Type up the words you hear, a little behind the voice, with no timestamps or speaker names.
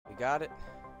got it?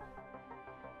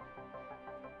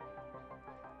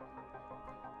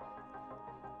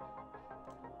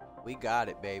 We got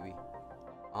it, baby.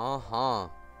 Uh-huh.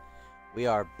 We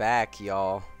are back,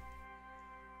 y'all.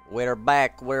 We're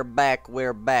back, we're back,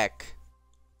 we're back.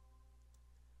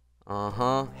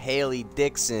 Uh-huh. Haley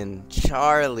Dixon,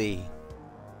 Charlie,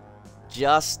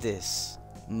 Justice,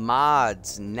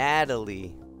 Mods,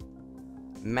 Natalie,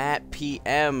 Matt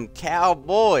PM,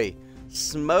 Cowboy,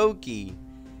 Smokey,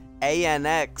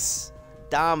 ANX,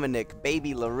 Dominic,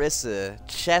 Baby Larissa,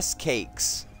 Chess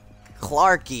Cakes,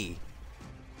 Clarky,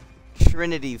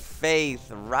 Trinity Faith,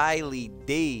 Riley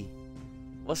D.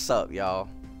 What's up, y'all?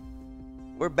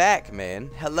 We're back,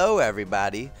 man. Hello,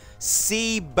 everybody.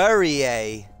 C.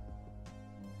 Burrier.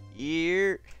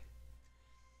 Yeah.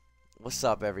 What's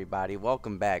up, everybody?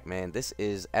 Welcome back, man. This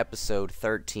is episode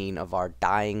 13 of our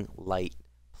Dying Light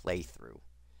playthrough.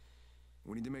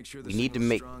 We need to make sure we need to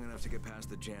make strong enough to get past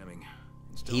the jamming.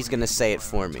 He's gonna say it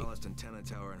for me. Tallest antenna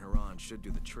tower in Haran should do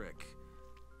the trick.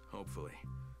 Hopefully.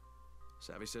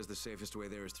 Savvy says the safest way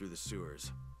there is through the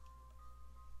sewers.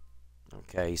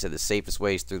 Okay, he said the safest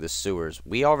way is through the sewers.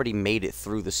 We already made it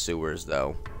through the sewers,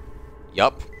 though.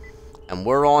 Yup. And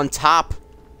we're on top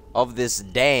of this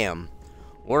dam.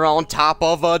 We're on top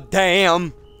of a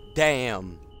dam.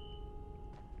 And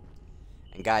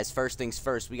guys, first things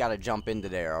first, we gotta jump into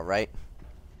there, alright?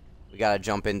 We gotta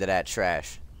jump into that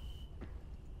trash.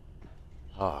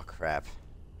 Oh, crap.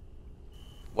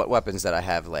 What weapons did I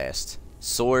have last?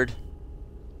 Sword.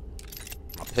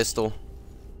 My pistol.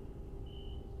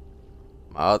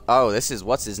 Oh, this is,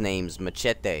 what's his name's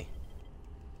machete.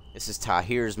 This is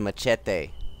Tahir's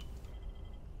machete.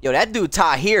 Yo, that dude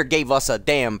Tahir gave us a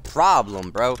damn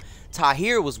problem, bro.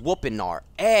 Tahir was whooping our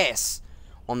ass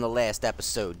on the last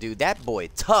episode, dude. That boy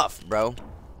tough, bro.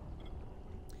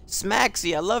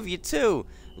 Smaxy, I love you too.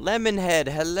 Lemonhead,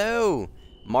 hello.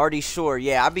 Marty Shore,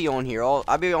 yeah, I be on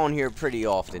here pretty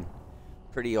often.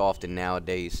 Pretty often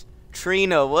nowadays.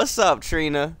 Trina, what's up,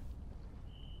 Trina?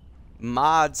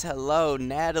 Mods, hello.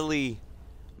 Natalie,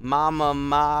 Mama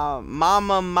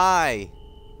Mai.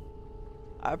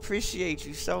 I appreciate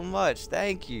you so much.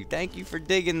 Thank you. Thank you for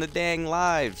digging the dang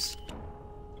lives.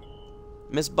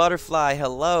 Miss Butterfly,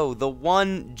 hello. The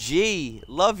 1G,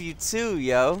 love you too,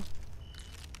 yo.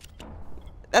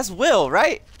 That's Will,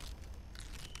 right?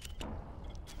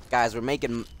 Guys, we're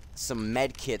making some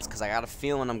med kits because I got a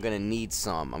feeling I'm gonna need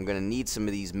some. I'm gonna need some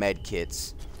of these med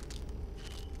kits.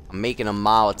 I'm making a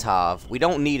Molotov. We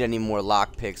don't need any more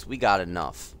lockpicks. We got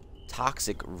enough.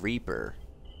 Toxic Reaper.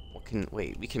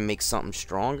 Wait, we can make something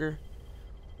stronger?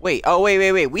 Wait, oh,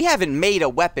 wait. We haven't made a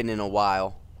weapon in a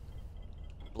while.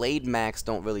 Blade Max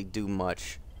don't really do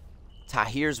much.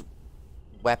 Tahir's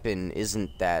weapon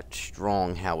isn't that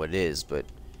strong how it is, but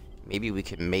maybe we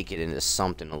can make it into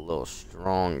something a little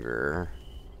stronger.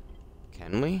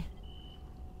 Can we?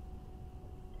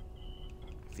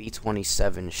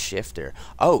 V27 shifter.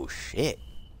 Oh, shit.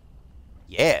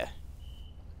 Yeah.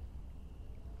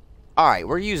 Alright,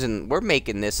 we're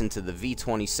making this into the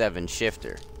V27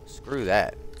 shifter. Screw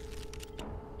that.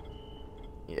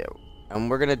 Yeah. And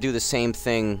we're gonna do the same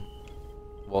thing.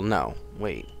 Well, no.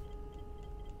 Wait.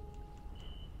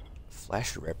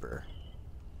 Flesh Ripper.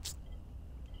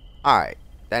 Alright.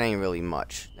 That ain't really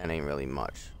much.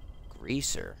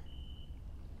 Greaser.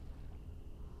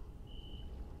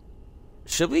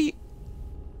 Should we?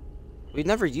 We've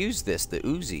never used this, the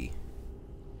Uzi.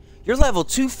 You're level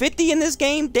 250 in this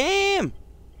game? Damn!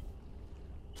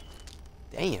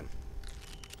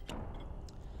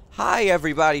 Hi,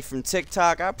 everybody from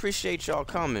TikTok. I appreciate y'all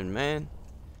coming, man.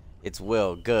 It's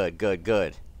Will. Good.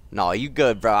 No, you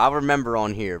good, bro. I'll remember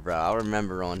on here, bro.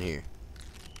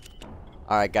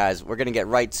 Alright, guys. We're gonna get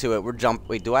right to it.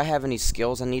 Wait, do I have any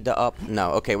skills I need to up?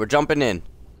 No. Okay, we're jumping in.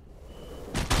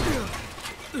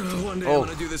 One day I'm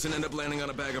gonna do this and end up landing on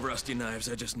a bag of rusty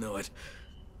knives. I just know it.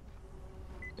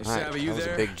 Hey, Savvy, you there? That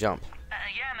was a big jump.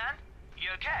 Yeah, man. You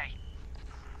okay?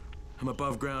 I'm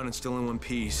above ground and still in one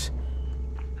piece.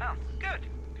 Oh, good.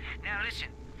 Now listen,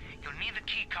 you'll need the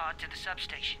key card to the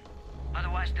substation.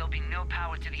 Otherwise, there'll be no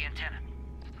power to the antenna.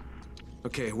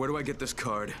 Okay, where do I get this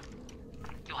card?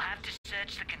 You'll have to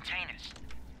search the containers.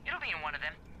 It'll be in one of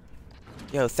them.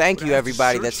 Yo, thank you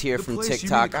everybody that's here from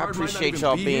TikTok. I appreciate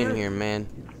y'all being here, man.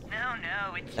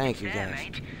 No, it's thank you, there, guys.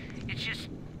 mate. It's just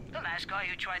the last guy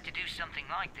who tried to do something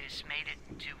like this made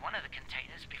it to one of the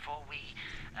containers before we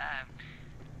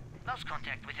lost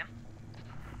contact with him.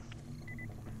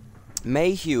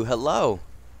 Mayhew, hello.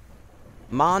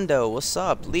 Mondo, what's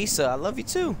up? Lisa, I love you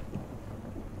too.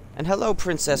 And hello,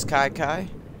 Princess Kai.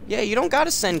 Yeah, you don't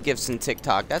gotta send gifts in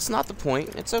TikTok. That's not the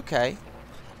point. It's okay.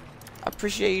 I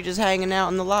appreciate you just hanging out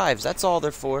in the lives. That's all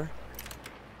they're for.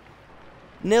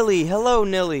 Nilly, hello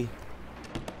Nilly.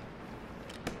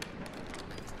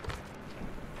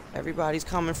 Everybody's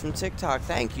coming from TikTok.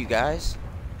 Thank you guys.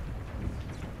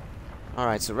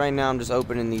 Alright, so right now I'm just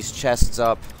opening these chests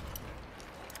up.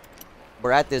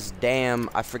 We're at this dam.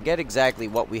 I forget exactly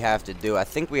what we have to do. I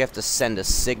think we have to send a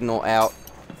signal out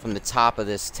from the top of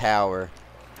this tower.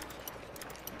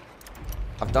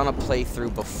 I've done a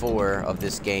playthrough before of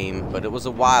this game, but it was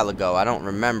a while ago. I don't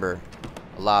remember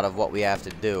a lot of what we have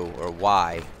to do, or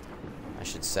why, I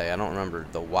should say. I don't remember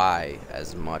the why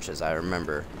as much as I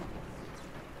remember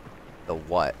the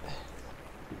what.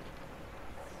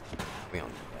 We don't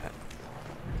need that.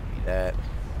 Need that.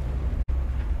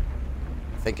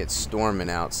 I think it's storming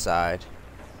outside.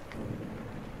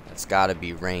 It's gotta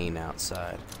be rain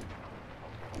outside.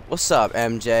 What's up,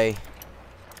 MJ?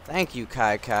 Thank you,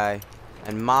 Kai Kai.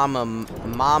 And Mama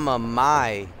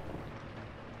Mai.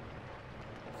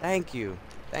 Thank you.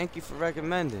 Thank you for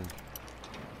recommending.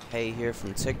 Hey here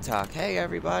from TikTok. Hey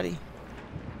everybody.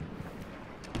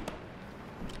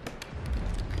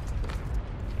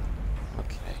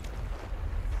 Okay.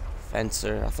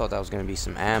 Fencer. I thought that was gonna be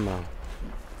some ammo.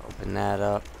 Open that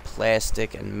up.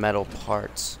 Plastic and metal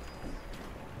parts.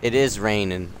 It is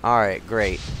raining. Alright,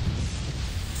 great.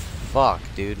 Fuck,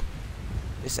 dude.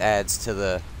 This adds to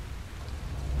the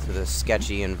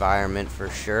sketchy environment for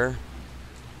sure.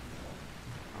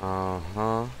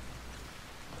 Uh-huh.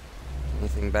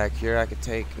 Anything back here I could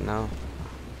take? No.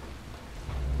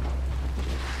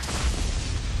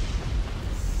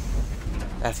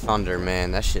 That thunder,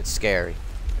 man. That shit's scary.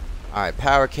 Alright,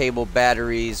 power cable,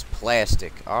 batteries,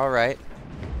 plastic. Alright.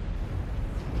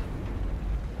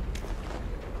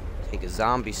 Take a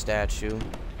zombie statue.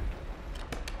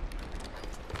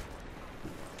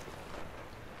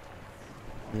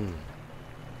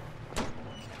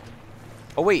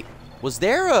 Oh wait, was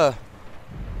there a...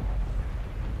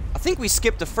 I think we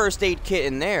skipped a first aid kit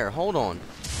in there. Hold on.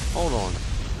 Hold on.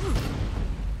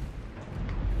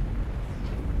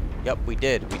 Yep, we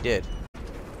did. We did.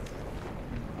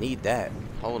 Need that.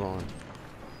 Hold on.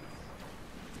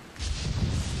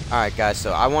 Alright guys,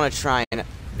 so I want to try and...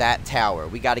 that tower.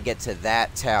 We got to get to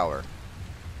that tower.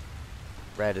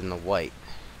 Red and the white.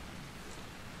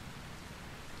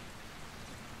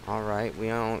 Alright, we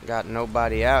don't got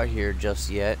nobody out here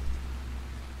just yet.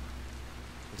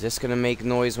 Is this gonna make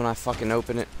noise when I fucking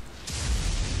open it?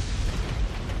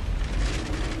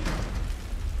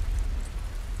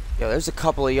 Yo, there's a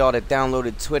couple of y'all that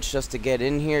downloaded Twitch just to get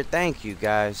in here. Thank you,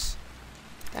 guys.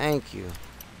 Thank you.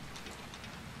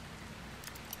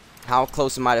 How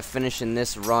close am I to finishing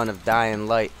this run of Dying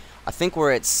Light? I think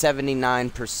we're at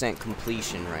 79%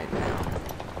 completion right now.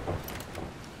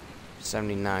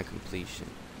 79 completion.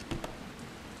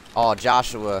 Oh,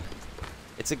 Joshua.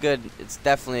 It's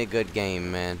definitely a good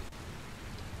game, man.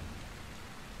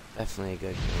 Definitely a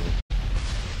good game.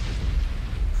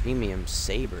 Premium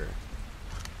saber.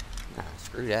 Nah,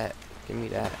 screw that. Give me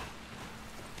that.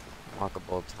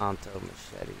 Walkable Tonto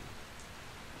machete.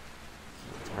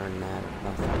 Turn that.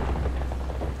 Nothing.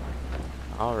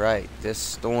 Alright, this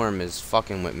storm is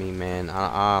fucking with me, man.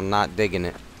 I'm not digging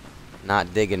it.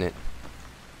 Not digging it.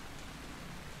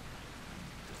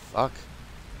 Fuck.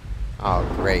 Oh,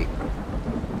 great.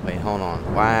 Wait, hold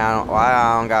on. Why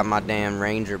I don't got my damn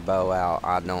ranger bow out,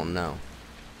 I don't know.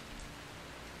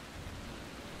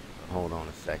 Hold on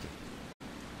a second.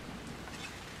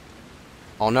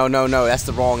 Oh, no, no, no. That's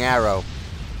the wrong arrow.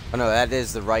 Oh, no, that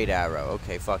is the right arrow.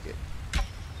 Okay, fuck it.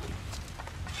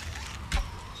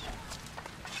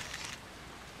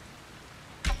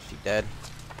 She dead?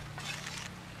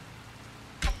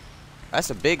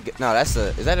 That's a big... No, that's a...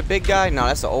 Is that a big guy? No,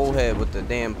 that's an old head with the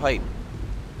damn pipe.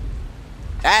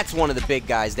 That's one of the big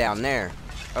guys down there.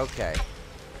 Okay.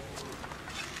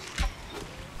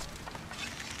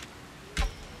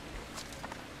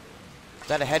 Is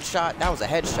that a headshot? That was a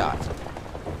headshot.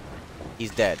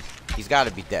 He's dead. He's got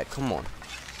to be dead. Come on.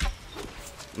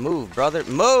 Move, brother.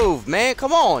 Move, man.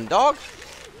 Come on, dog.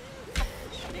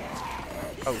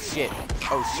 Oh, shit.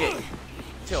 Oh, shit.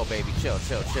 Chill, baby. Chill,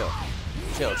 chill, chill.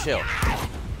 Chill, chill.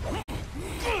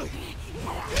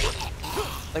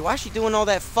 Like, why is she doing all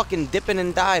that fucking dipping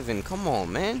and diving? Come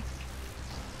on, man.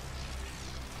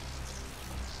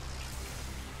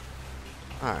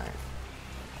 Alright.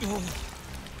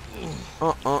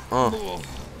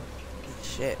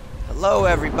 Shit. Hello,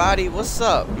 everybody. What's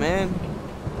up, man?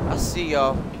 I see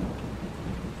y'all.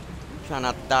 Trying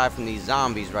not to die from these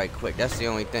zombies right quick. That's the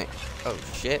only thing. Oh,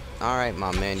 shit. Alright,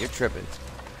 my man. You're tripping.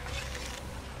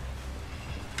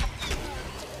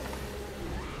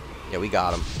 Yeah, we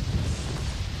got him.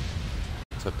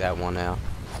 Took that one out.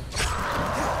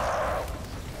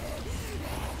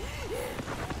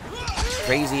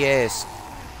 Crazy ass.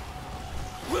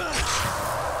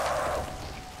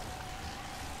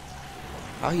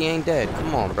 Oh, he ain't dead.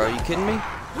 Come on, bro. You kidding me?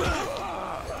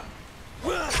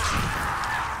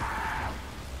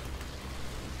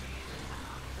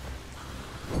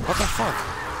 What the fuck?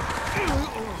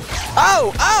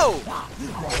 Oh! Oh!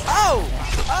 Oh!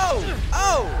 Oh!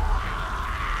 Oh!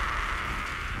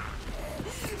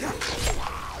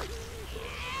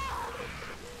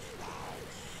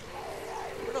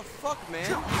 What the fuck,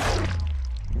 man?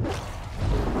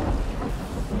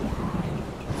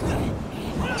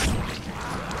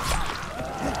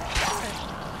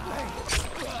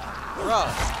 Bro,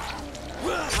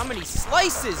 how many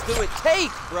slices do it take,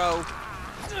 bro?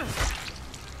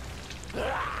 This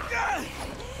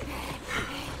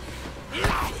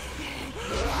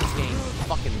game's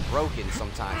fucking broken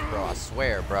sometimes, bro. I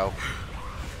swear, bro.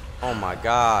 Oh my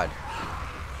god.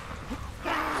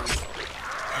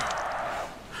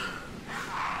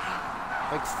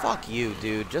 Like, fuck you,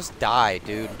 dude. Just die,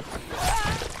 dude.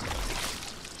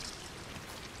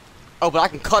 Oh, but I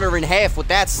can cut her in half with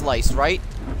that slice, right?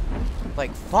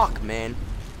 Like, fuck, man.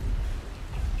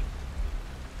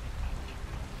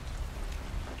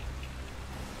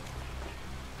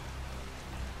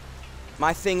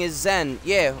 My thing is Zen.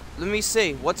 Yeah, let me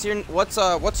see. What's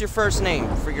your first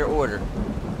name for your order?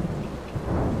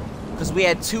 Because we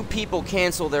had 2 people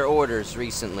cancel their orders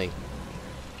recently.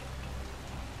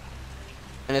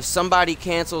 And if somebody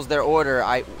cancels their order,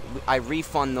 I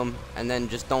refund them and then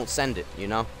just don't send it, you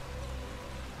know?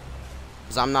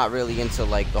 Because I'm not really into,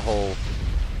 like, the whole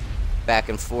back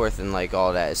and forth and, like,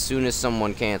 all that. As soon as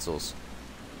someone cancels,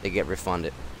 they get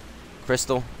refunded.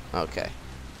 Crystal? Okay.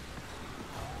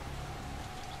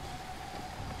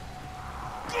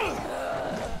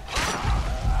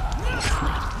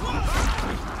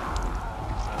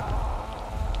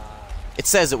 It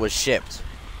says it was shipped.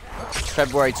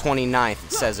 February 29th,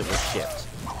 it says it was shipped.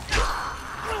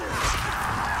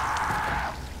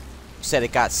 You said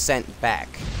it got sent back.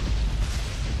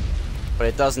 But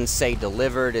it doesn't say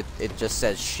delivered, it just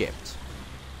says shipped.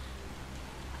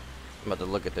 I'm about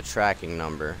to look at the tracking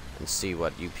number and see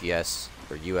what UPS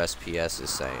or USPS is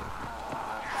saying.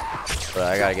 But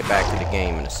I gotta get back to the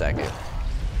game in a second.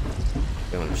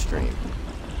 Doing the stream.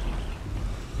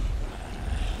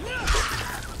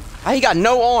 He got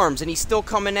no arms and he's still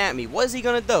coming at me. What is he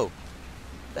gonna do? What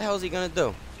the hell is he gonna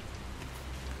do?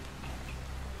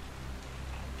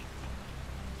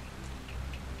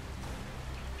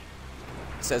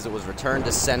 It says it was returned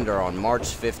to sender on March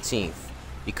 15th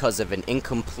because of an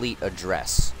incomplete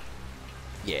address.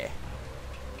 Yeah.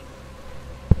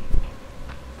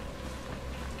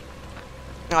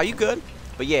 Oh, you good?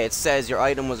 But yeah, it says your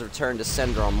item was returned to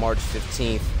sender on March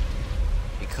 15th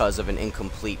because of an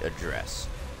incomplete address.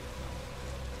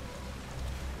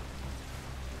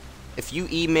 If you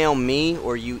email me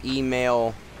or you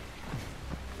email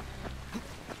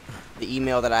the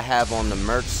email that I have on the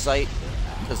merch site,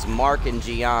 because Mark and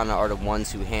Gianna are the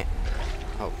ones who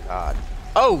oh god.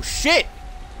 Oh shit!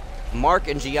 Mark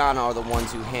and Gianna are the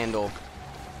ones who handle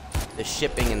the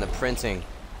shipping and the printing.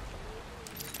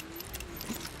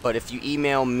 But if you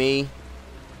email me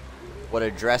what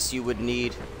address you would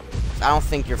need, I don't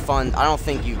think you've been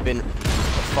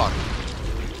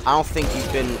I don't think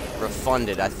you've been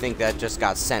refunded. I think that just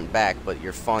got sent back, but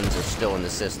your funds are still in the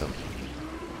system.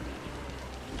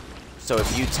 So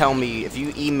if you tell me, if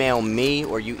you email me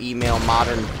or you email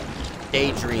Modern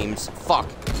Daydreams,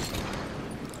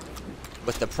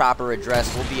 with the proper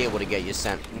address, we'll be able to get you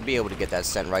sent. We'll be able to get that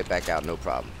sent right back out, no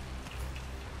problem.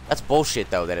 That's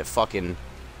bullshit, though, that it fucking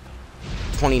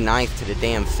 29th to the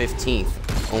damn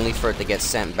 15th, only for it to get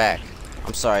sent back.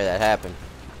 I'm sorry that happened.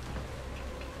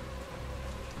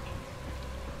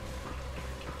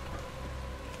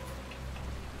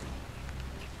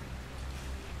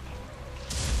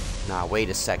 Nah, wait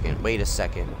a second.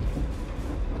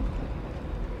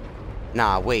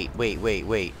 Nah, wait.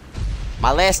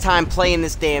 My last time playing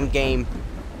this damn game,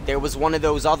 there was one of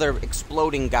those other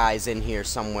exploding guys in here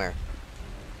somewhere.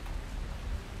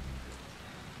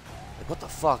 Like, what the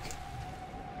fuck?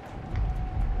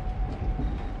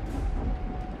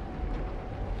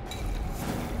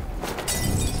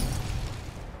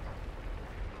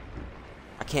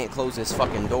 I can't close this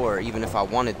fucking door even if I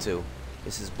wanted to.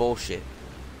 This is bullshit.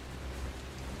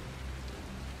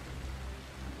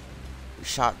 We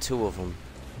shot 2 of them.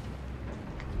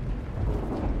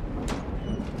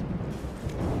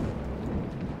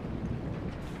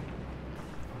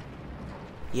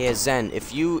 Yeah, Zen,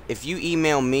 if you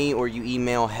email me or you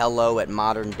email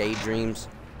hello@moderndaydreams,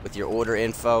 with your order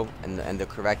info and the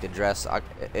correct address,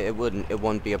 it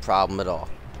wouldn't be a problem at all.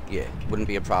 Yeah, wouldn't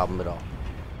be a problem at all.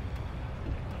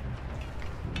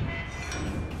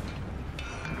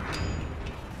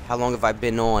 How long have I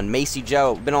been on? Macy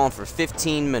Joe, been on for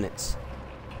 15 minutes.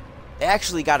 They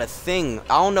actually got a thing.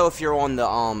 I don't know if you're on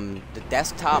the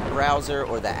desktop browser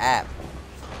or the app.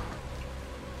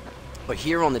 But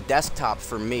here on the desktop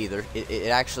for me, it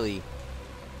actually...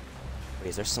 Wait,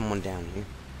 is there someone down here?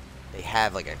 They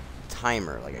have like a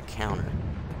timer, like a counter.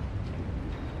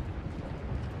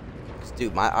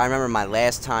 Dude, I remember my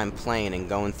last time playing and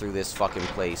going through this fucking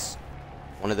place.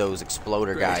 One of those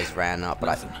exploder guys ran up, but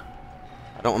I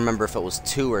don't remember if it was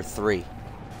 2 or 3.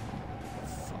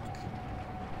 Fuck.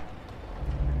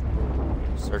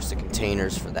 Search the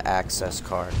containers for the access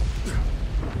card.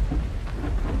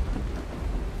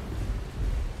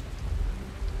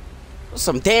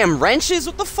 Some damn wrenches?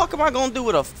 What the fuck am I gonna do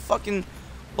with a fucking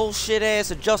bullshit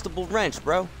ass adjustable wrench,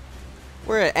 bro?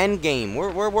 We're at endgame.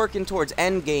 We're working towards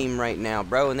endgame right now,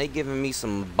 bro, and they giving me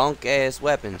some bunk ass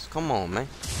weapons. Come on, man.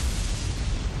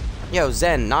 Yo,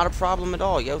 Zen, not a problem at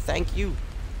all. Yo, thank you.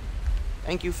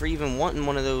 Thank you for even wanting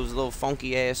one of those little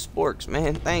funky ass sporks,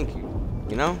 man. Thank you.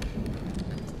 You know?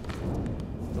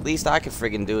 The least I can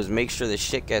friggin' do is make sure the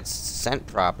shit gets sent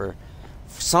proper.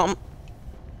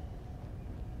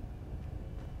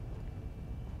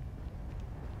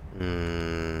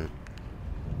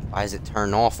 Why does it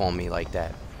turn off on me like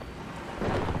that?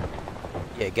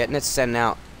 Yeah, getting it sent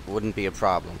out wouldn't be a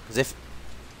problem. Because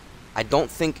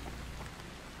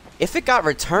if it got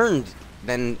returned,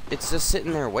 then it's just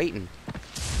sitting there waiting.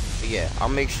 But yeah, I'll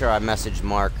make sure I message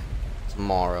Mark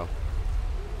tomorrow.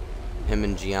 Him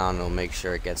and Gianna will make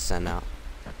sure it gets sent out.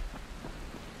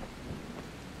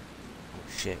 Oh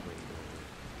shit, wait.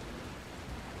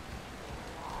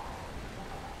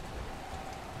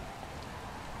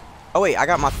 Oh wait, I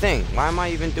got my thing. Why am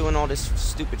I even doing all this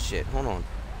stupid shit? Hold on.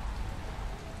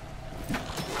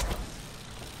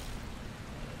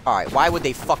 Alright, why would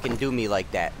they fucking do me like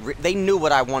that? They knew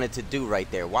what I wanted to do right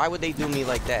there. Why would they do me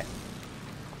like that?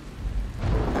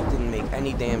 That didn't make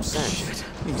any damn sense. Shit.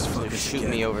 He's fucking shoot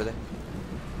me over there.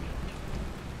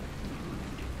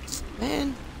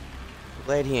 Man. I'm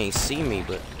glad he ain't see me,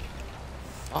 but...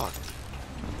 Fuck.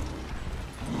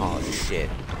 Oh shit.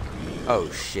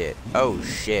 Oh shit. Oh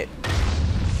shit.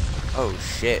 Oh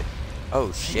shit.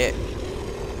 Oh shit.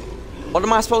 What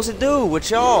am I supposed to do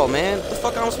with y'all, man? What the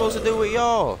fuck am I supposed to do with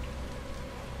y'all?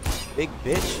 Big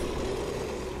bitch.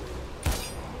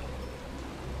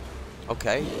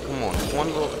 Okay, come on. One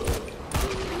little...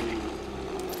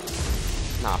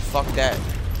 Nah, fuck that.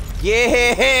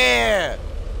 Yeah!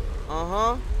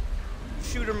 Uh-huh.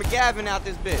 Shooter McGavin out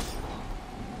this bitch.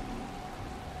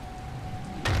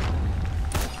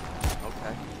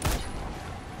 Okay.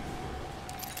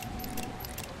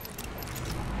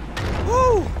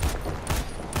 Woo!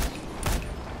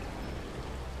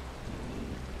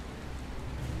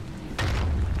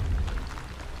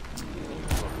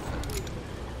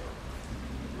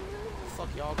 Fuck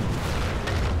y'all. Hang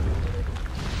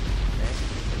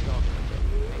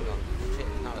on. Shit,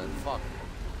 no, fuck.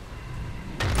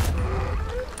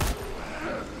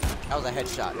 That was a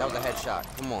headshot. That was a headshot.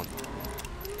 Come on.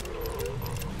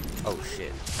 Oh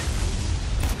shit.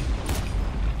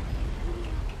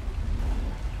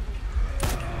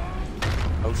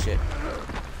 Oh shit.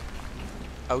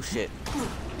 Oh shit.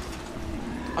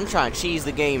 I'm trying to cheese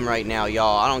the game right now,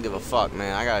 y'all. I don't give a fuck,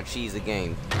 man. I gotta cheese the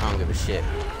game. I don't give a shit.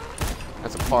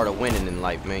 That's a part of winning in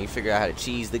life, man. You figure out how to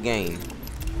cheese the game.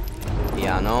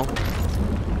 Yeah, I know.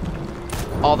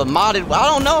 All the modded... I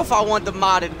don't know if I want the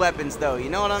modded weapons, though. You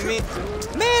know what I mean?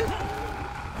 Man!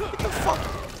 Get the fuck...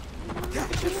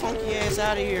 Get your funky ass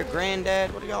out of here,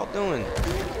 granddad. What are y'all doing?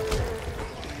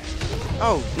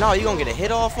 Oh, no, you gonna get a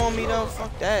hit off on me, though?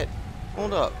 Fuck that.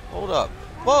 Hold up. Hold up.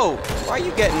 Whoa! Why are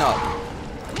you getting up?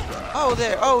 Oh,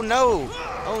 there. Oh, no.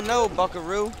 Oh, no,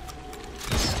 buckaroo.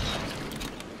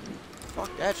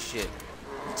 Fuck that shit.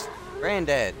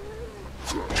 Granddad.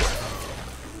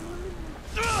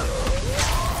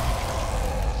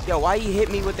 Yo, why you hit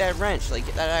me with that wrench? Like,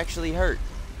 that actually hurt.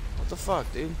 What the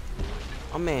fuck, dude?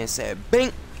 My man said,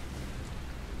 bink.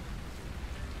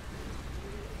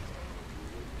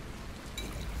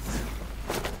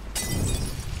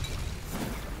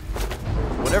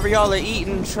 Whatever y'all are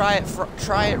eating, try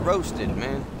it roasted,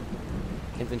 man.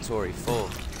 Inventory full.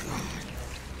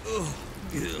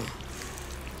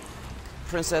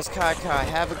 Princess Kai Kai,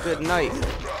 have a good night.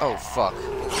 Oh, fuck.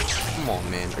 Come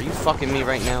on, man. Are you fucking me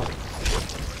right now?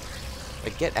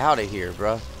 Like, get out of here,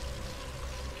 bruh.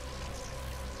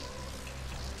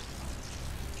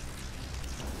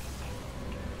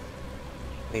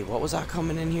 Wait, what was I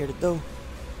coming in here to do?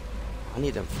 I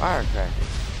need them firecrackers.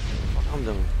 What I'm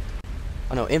doing?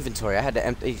 Oh no, inventory. I had to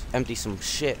empty some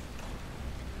shit.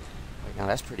 Wait, now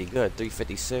that's pretty good.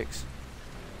 356.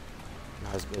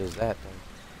 Not as good as that though.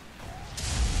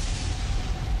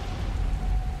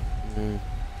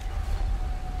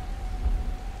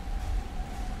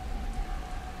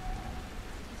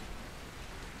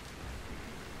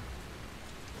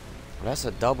 Well, that's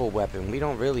a double weapon. We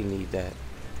don't really need that.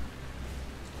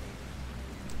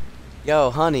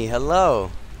 Yo, honey, hello.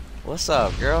 What's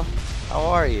up, girl? How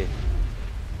are you?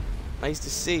 Nice to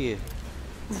see you.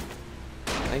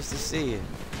 Nice to see you.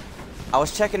 I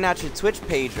was checking out your Twitch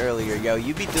page earlier, yo.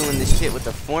 You be doing this shit with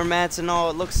the formats and all.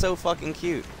 It looks so fucking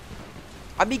cute.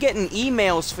 I be getting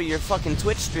emails for your fucking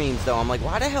Twitch streams, though. I'm like,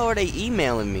 why the hell are they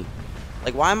emailing me?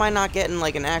 Like, why am I not getting,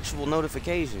 like, an actual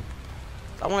notification?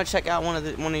 I want to check out one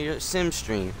of your sim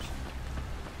streams.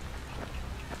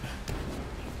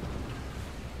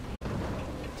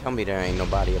 Tell me there ain't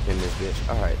nobody up in this bitch.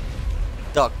 Alright.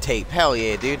 Duct tape. Hell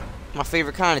yeah, dude. My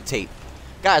favorite kind of tape.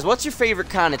 Guys, what's your favorite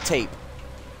kind of tape?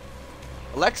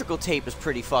 Electrical tape is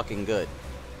pretty fucking good.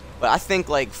 But I think,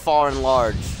 like, far and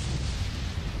large,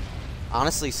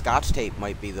 honestly, Scotch tape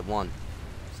might be the one.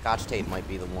 Scotch tape might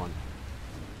be the one.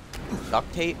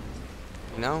 Duct tape?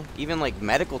 You know? Even, like,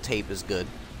 medical tape is good.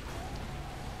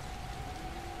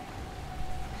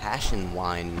 Passion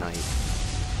wine night.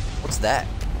 What's that?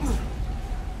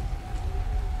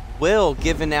 Will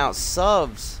giving out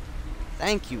subs.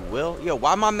 Thank you, Will. Yo,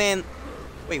 why my man...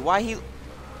 Wait, why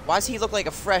does he look like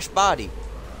a fresh body?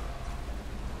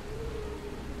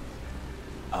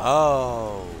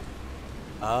 Oh.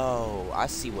 Oh, I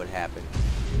see what happened.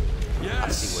 Yes, I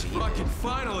see what he fucking did.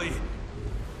 finally.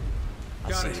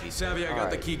 Got it, Savvy. I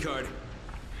got the key card.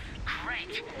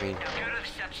 Great. I mean, Now go to the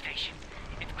substation.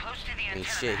 It's close to the antenna.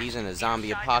 shit, he's in a mast. zombie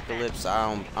Inside the apocalypse. vent.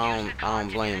 I Use the don't card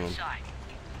to blame get him. inside.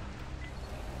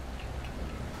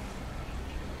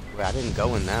 Wait, I didn't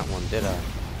go in that one, did I?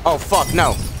 Oh fuck,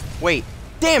 no. Wait.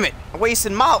 Damn it. I'm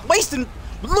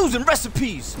losing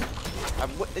recipes. I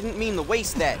didn't mean to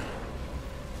waste that.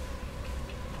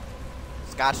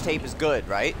 Scotch tape is good,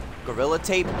 right? Gorilla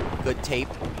tape, good tape.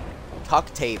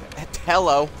 Tuck tape,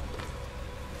 hello.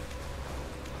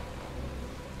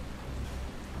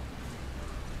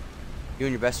 You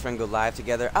and your best friend go live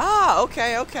together. Ah,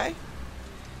 okay, okay.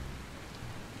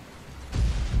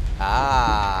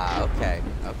 Ah, okay,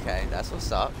 okay. That's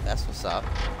what's up. That's what's up.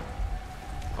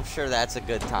 I'm sure that's a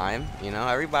good time. You know,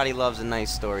 everybody loves a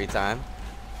nice story time.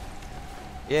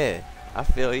 Yeah, I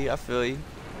feel you. I feel you.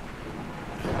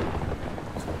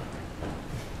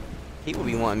 People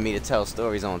be wanting me to tell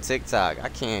stories on TikTok. I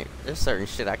can't. There's certain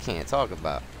shit I can't talk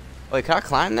about. Wait, can I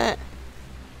climb that?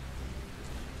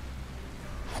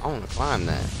 I want to climb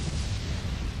that.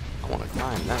 I want to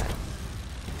climb that.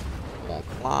 I want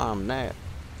to climb that.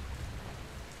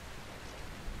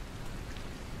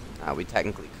 Nah, we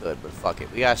technically could, but fuck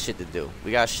it. We got shit to do.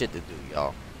 We got shit to do,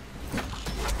 y'all.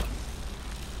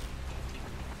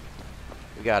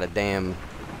 We got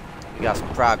some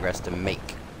progress to make.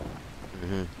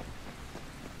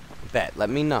 Bet. Let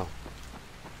me know.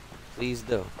 Please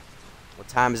do. What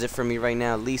time is it for me right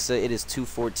now? Lisa, it is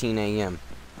 2:14 a.m.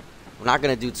 We're not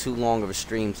going to do too long of a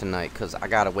stream tonight because I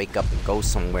got to wake up and go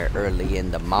somewhere early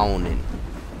in the morning.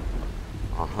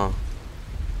 Uh-huh.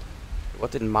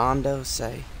 What did Mondo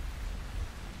say?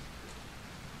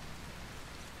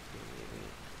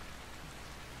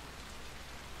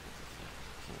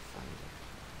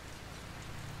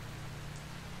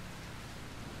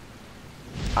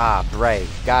 Ah, Bray.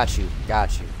 Got you.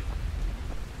 Got you.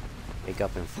 Wake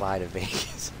up and fly to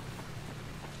Vegas.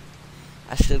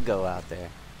 I should go out there.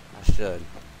 I should.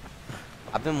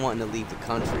 I've been wanting to leave the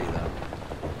country, though.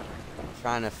 I'm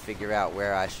trying to figure out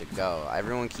where I should go.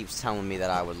 Everyone keeps telling me that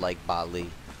I would like Bali.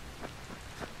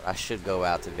 But I should go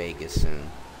out to Vegas soon.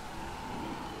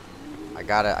 I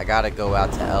gotta go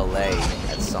out to LA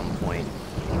at some point.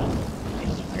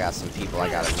 I got some people I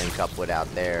gotta link up with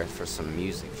out there for some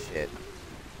music shit.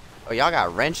 Oh, y'all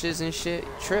got wrenches and shit?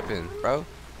 Tripping, bro.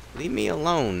 Leave me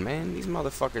alone, man. These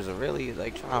motherfuckers are really,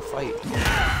 like, trying to fight.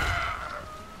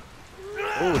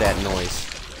 Ooh, that noise.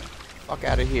 Fuck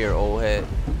out of here, old head.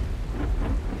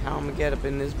 How I'm gonna get up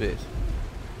in this bitch?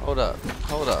 Hold up.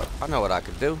 Hold up. I know what I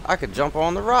could do. I could jump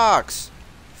on the rocks.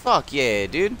 Fuck yeah,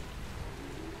 dude.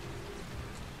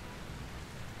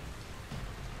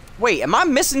 Wait, am I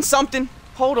missing something?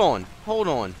 Hold on. Hold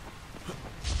on.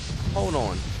 Hold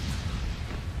on.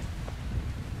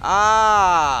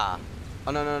 Ah!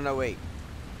 Oh, no, wait.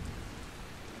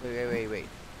 Wait.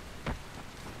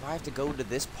 Do I have to go to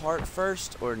this part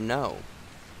first, or no?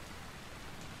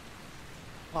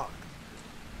 Fuck.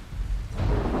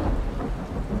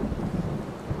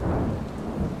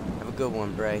 Have a good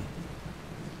one, Bray.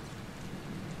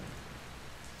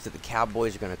 So the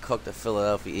Cowboys are gonna cook the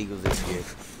Philadelphia Eagles this year.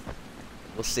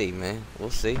 We'll see, man. We'll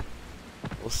see.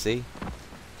 We'll see.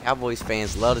 Cowboys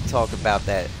fans love to talk about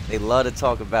that. They love to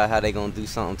talk about how they gonna do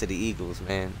something to the Eagles,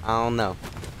 man. I don't know.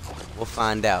 We'll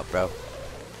find out, bro.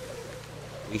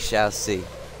 We shall see.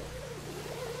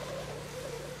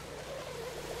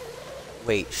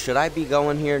 Wait, should I be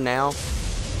going here now?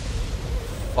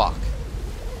 Fuck.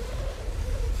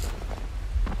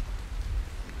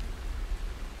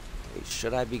 Wait,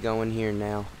 should I be going here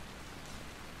now?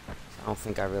 I don't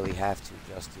think I really have to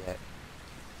just yet.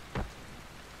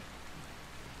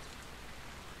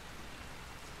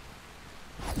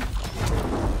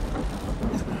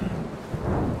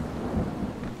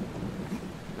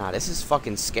 Nah, this is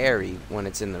fucking scary when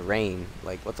it's in the rain.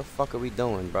 Like, what the fuck are we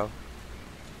doing, bro?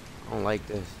 I don't like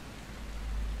this.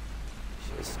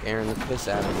 Shit is scaring the piss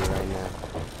out of me right now.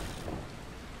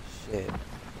 Shit.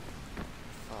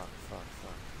 Fuck.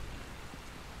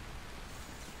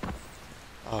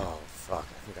 Oh, fuck. I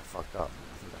think I fucked up.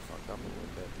 a little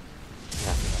bit. Yeah,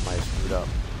 I think I might have screwed up.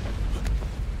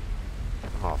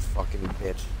 Oh, fucking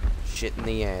bitch. Shit in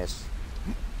the ass.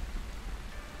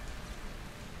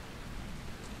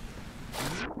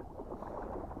 Wait,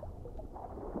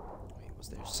 was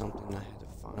there something I had to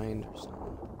find or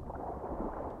something?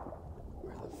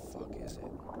 Where the fuck is it?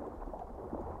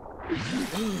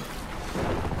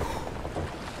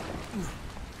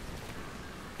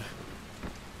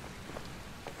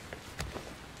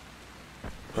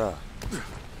 Bruh.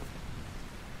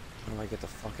 How do I get the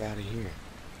fuck out of here?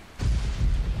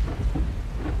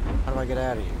 How do I get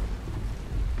out of here?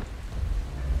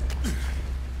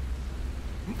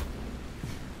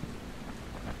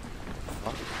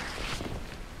 Fuck.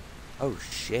 Oh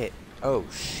shit. Oh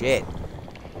shit.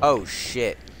 Oh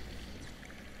shit.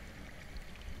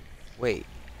 Wait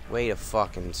a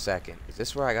fucking second. Is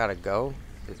this where I gotta go?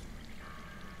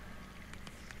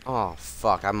 Oh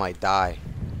fuck, I might die.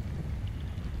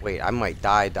 Wait, I might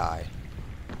die.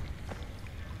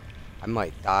 I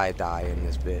might die in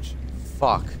this bitch.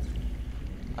 Fuck.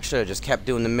 I should have just kept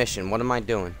doing the mission. What am I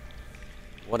doing?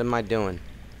 What am I doing?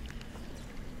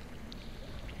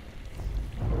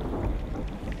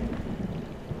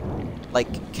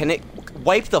 Like, can it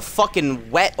wipe the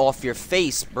fucking wet off your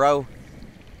face, bro?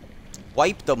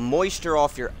 Wipe the moisture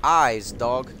off your eyes,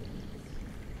 dog.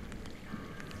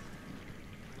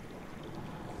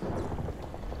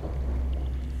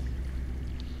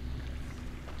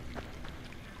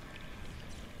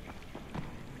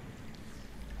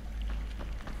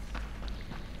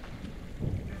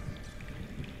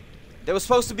 There was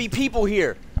supposed to be people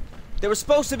here. There were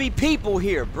supposed to be people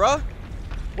here, bruh.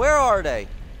 Where are they?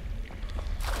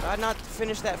 Did I not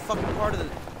finish that fucking part of the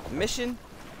mission?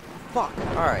 Fuck.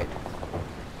 Alright.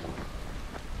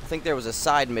 I think there was a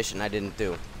side mission I didn't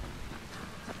do.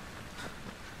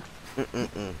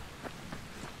 The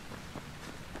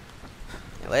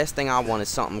last thing I want is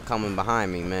something coming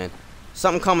behind me, man.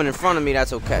 Something coming in front of me,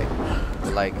 that's okay.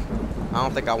 But, like, I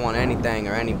don't think I want anything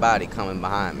or anybody coming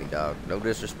behind me, dog. No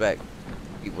disrespect.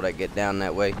 People that get down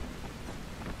that way. I'm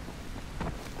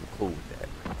cool with that.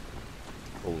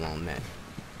 Cool on that.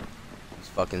 These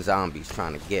fucking zombies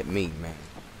trying to get me, man.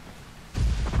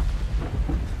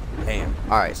 Damn.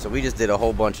 Alright, so we just did a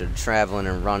whole bunch of traveling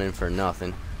and running for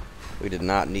nothing. We did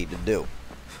not need to do.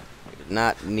 We did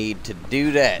not need to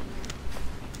do that.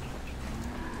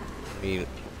 I mean...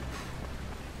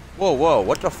 Whoa,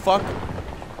 what the fuck?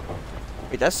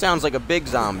 Wait, that sounds like a big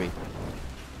zombie.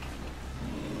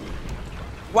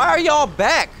 Why are y'all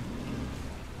back?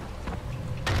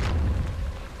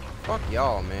 Fuck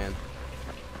y'all, man.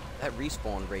 That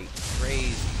respawn rate is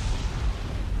crazy.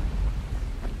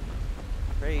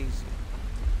 Crazy.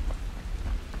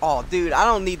 Oh, dude, I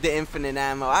don't need the infinite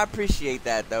ammo. I appreciate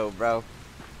that though, bro.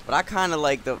 But I kind of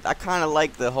like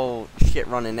the whole shit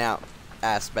running out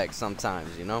aspect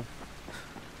sometimes, you know?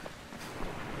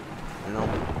 You know?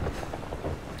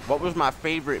 What was my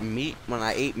favorite meat when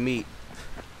I ate meat?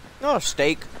 Oh,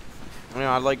 steak. You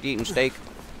know, I liked eating steak.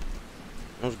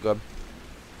 It was good.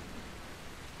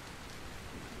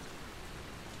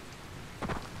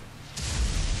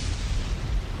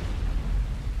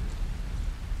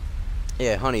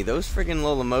 Yeah, honey, those friggin'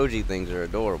 little emoji things are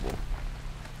adorable.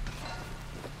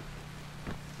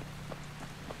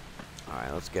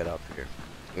 Alright, let's get up here.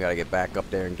 We gotta get back up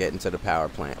there and get into the power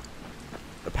plant.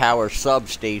 The power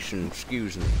substation,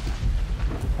 excuse me.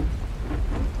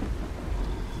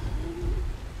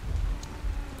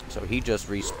 So he just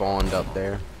respawned up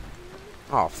there.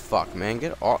 Oh, fuck, man.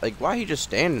 Get off. Like, why are you just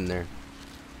standing there?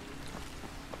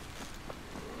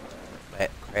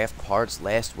 Craft parts,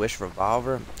 last wish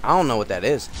revolver. I don't know what that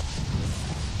is.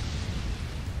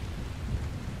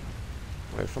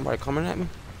 Wait, somebody coming at me?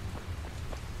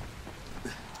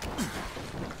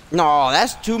 No,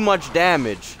 that's too much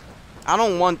damage. I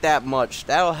don't want that much.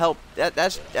 That'll help.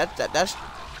 That's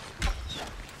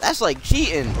like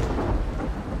cheating.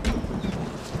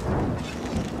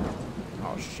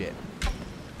 Oh shit.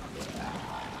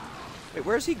 Wait,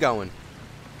 where's he going?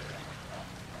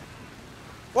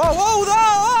 Whoa, whoa,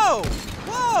 whoa,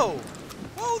 whoa!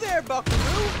 Whoa there,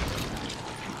 buckaroo!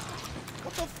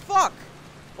 What the fuck?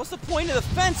 What's the point of the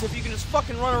fence if you can just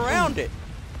fucking run around it?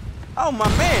 Oh, my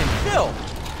man, chill!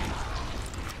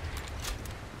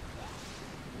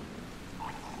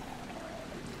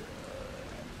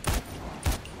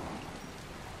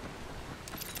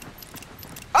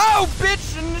 Oh,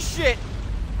 bitch in the shit!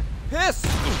 Piss!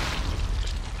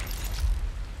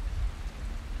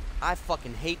 I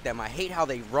fucking hate them. I hate how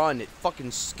they run. It fucking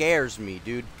scares me,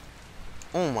 dude.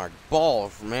 Oh my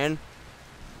balls, man.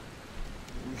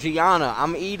 Gianna,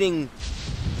 I'm eating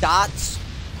Dots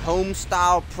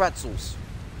home-style pretzels.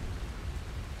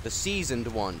 The seasoned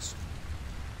ones.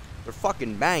 They're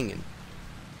fucking banging.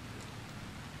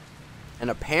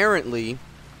 And apparently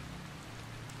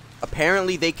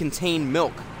they contain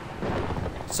milk.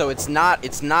 So it's not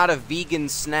a vegan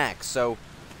snack. So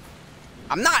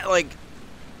I'm not like,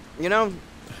 you know,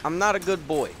 I'm not a good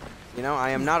boy. You know,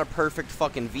 I am not a perfect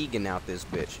fucking vegan out this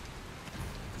bitch.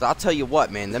 Cause I'll tell you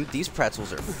what, man, these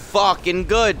pretzels are fucking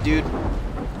good, dude.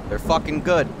 They're fucking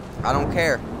good. I don't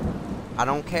care. I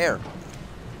don't care.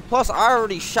 Plus, I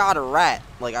already shot a rat.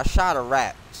 Like, I shot a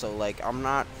rat. So, like, I'm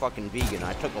not fucking vegan.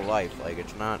 I took a life. Like,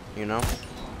 it's not, you know?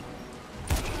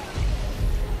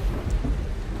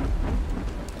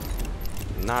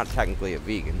 I'm not technically a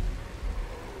vegan.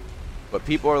 But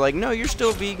people are like, no, you're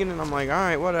still vegan. And I'm like,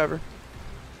 alright, whatever.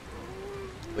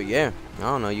 But yeah, I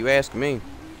don't know. You ask me.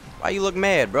 Why you look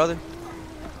mad, brother?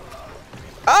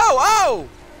 Oh, oh!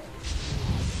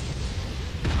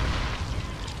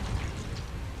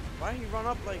 Why did he run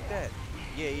up like that?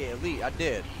 Yeah, Elite, I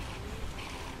did.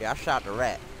 Yeah, I shot the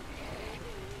rat.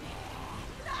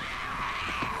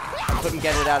 I couldn't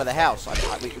get it out of the house.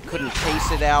 We couldn't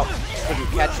chase it out. Couldn't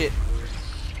catch it.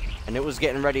 And it was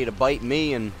getting ready to bite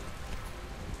me, and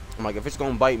I'm like, if it's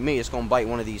gonna bite me, it's gonna bite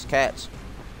one of these cats.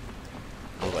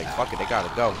 I was like, fuck it, they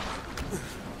gotta go.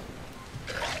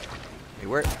 Hey,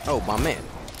 where? Oh, my man.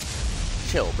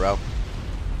 Chill, bro.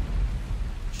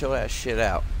 Chill that shit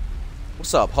out.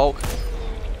 What's up, Hulk?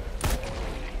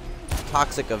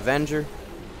 Toxic Avenger.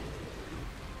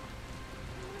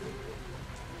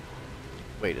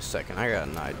 Wait a second, I got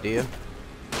an idea.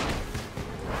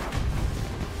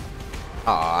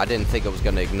 Aw, I didn't think it was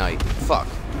gonna ignite. Fuck.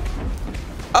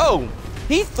 Oh!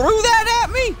 He threw that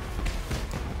at me?!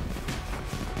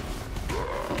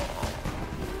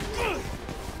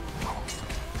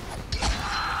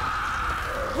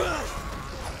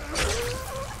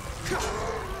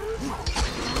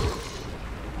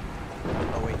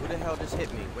 Oh wait, who the hell just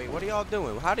hit me? Wait, what are y'all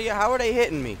doing? How are they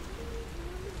hitting me?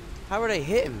 How are they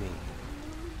hitting me?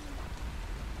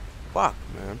 Fuck,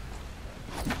 man.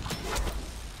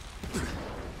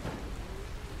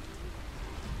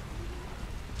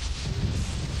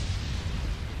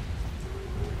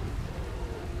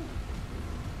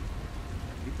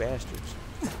 You bastards.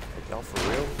 Like, y'all for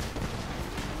real?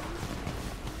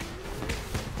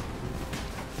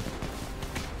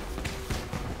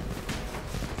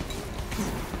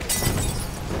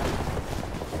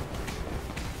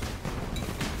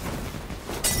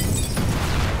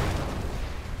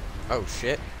 Oh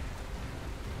shit.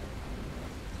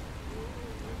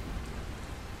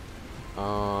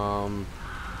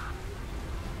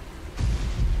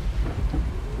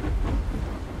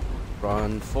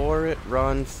 Run for it,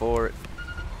 run for it.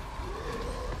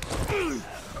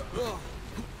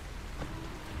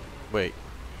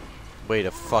 Wait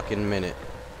a fucking minute.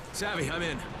 Savvy, I'm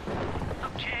in.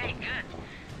 Okay, good.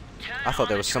 I thought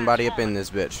there was somebody up in this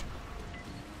bitch.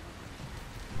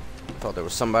 I thought there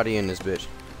was somebody in this bitch.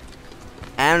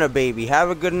 Anna baby, have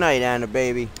a good night, Anna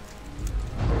baby.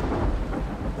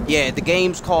 Yeah, the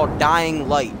game's called Dying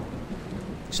Light.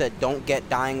 You said don't get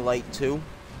Dying Light 2.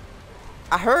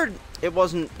 I heard it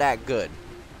wasn't that good.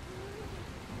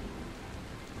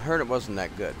 I heard it wasn't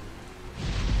that good.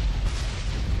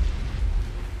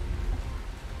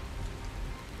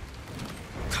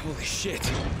 Holy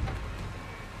shit.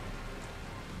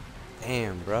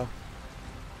 Damn, bro.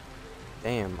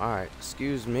 Damn, alright.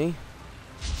 Excuse me.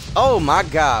 Oh my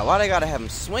god, why they gotta have him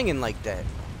swinging like that?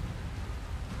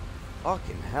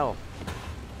 Fucking hell.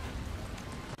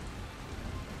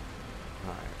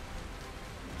 Alright.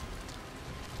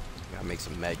 Gotta make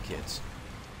some med kits.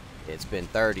 It's been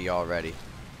 30 already.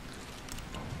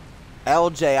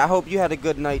 LJ, I hope you had a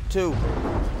good night too.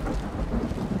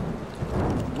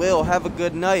 Will, have a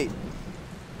good night.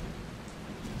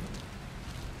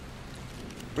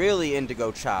 Really,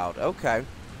 Indigo Child. Okay.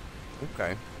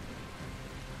 Okay.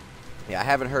 Yeah, I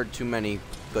haven't heard too many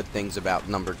good things about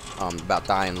about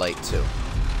Dying Light 2.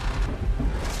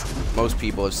 Most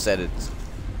people have said it's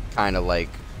kind of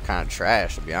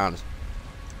trash, to be honest.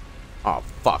 Oh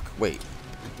fuck! Wait,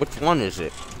 which one is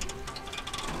it?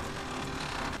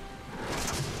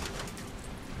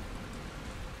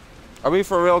 Are we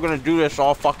for real gonna do this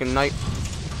all fucking night?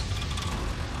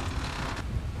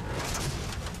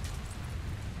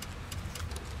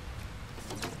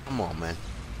 Come on, man.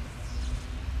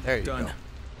 There you go. Awesome.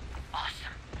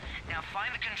 Now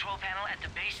find the control panel at the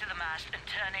base of the mast and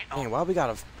turn it on. Man, why we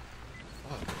gotta...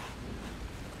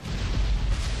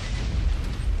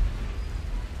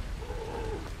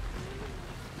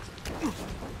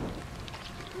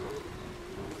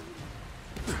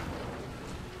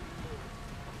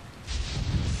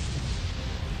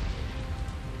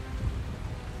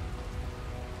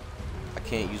 I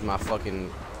can't use my fucking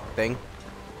thing.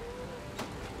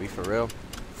 We for real?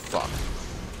 Fuck.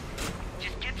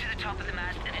 Just get to the top of the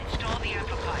mast and install the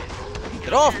amplifier.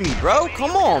 Get off me, bro!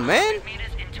 Come on, man!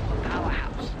 Into a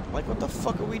powerhouse. Like, what the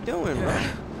fuck are we doing, bro?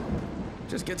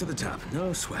 Just get to the top.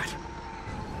 No sweat.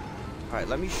 Alright,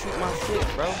 let me shoot my shit,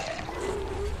 bro.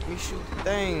 Let me shoot the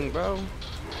thing, bro.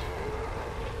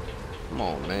 Come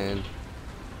on, man.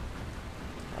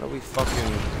 How do we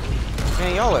fucking...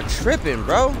 Man, y'all are tripping,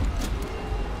 bro.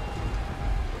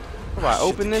 How do I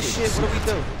open this shit? What do we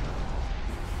do?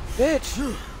 Bitch!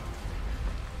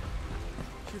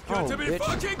 You've got to be bitch.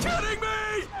 fucking kidding me!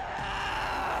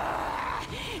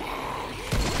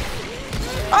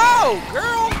 Oh,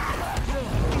 girl!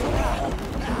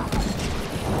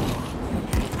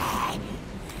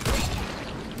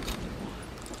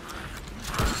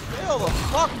 Hell the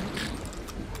fuck,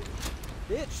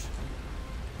 bitch!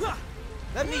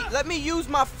 Let me use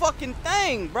my fucking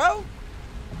thing, bro.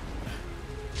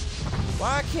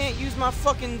 Why I can't use my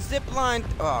fucking zip line?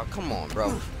 Oh, come on,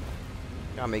 bro.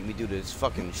 Gotta make me do this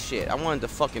fucking shit. I wanted to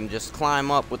fucking just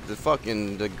climb up with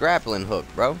the grappling hook,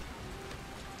 bro.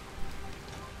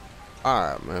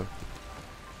 Alright, man.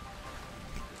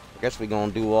 I guess we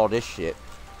gonna do all this shit.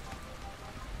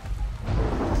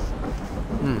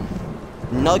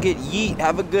 Nugget yeet,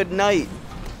 have a good night.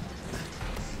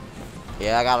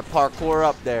 Yeah, I got a parkour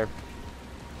up there.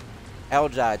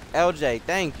 LJ,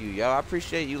 thank you, yo. I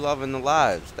appreciate you loving the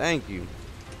lives. Thank you.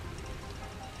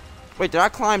 Wait, did I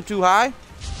climb too high?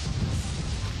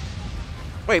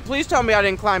 Wait, please tell me I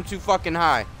didn't climb too fucking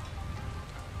high.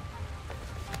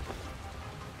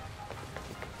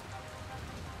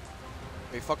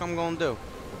 Wait, fuck I'm gonna do?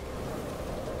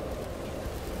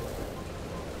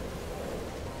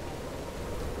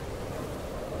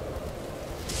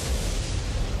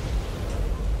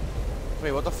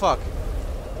 Wait, what the fuck?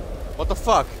 What the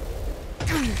fuck?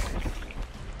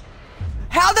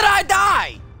 How did I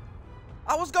die?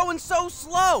 I was going so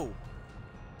slow.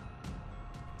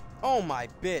 Oh my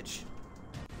bitch.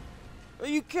 Are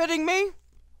you kidding me?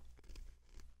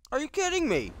 Are you kidding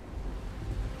me?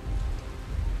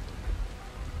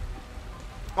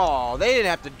 Oh, they didn't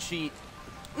have to cheat.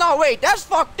 No, wait, that's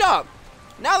fucked up.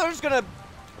 Now they're just gonna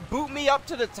boot me up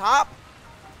to the top?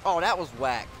 Oh, that was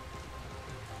whack.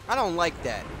 I don't like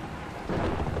that.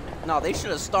 No, they should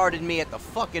have started me at the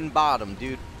fucking bottom,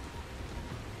 dude.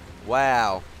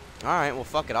 Wow. Alright, well,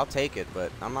 fuck it. I'll take it,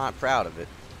 but I'm not proud of it.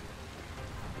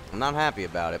 I'm not happy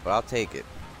about it, but I'll take it.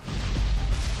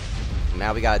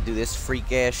 Now we gotta do this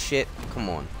freak-ass shit. Come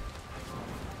on.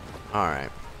 Alright.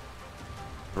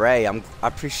 Ray, I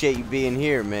appreciate you being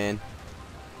here, man.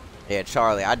 Yeah,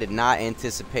 Charlie, I did not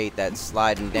anticipate that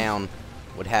sliding down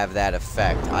would have that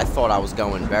effect. I thought I was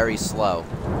going very slow.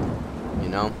 You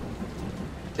know?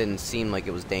 Didn't seem like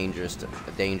it was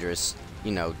dangerous,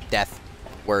 you know,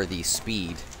 death-worthy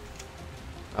speed.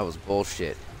 That was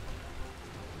bullshit.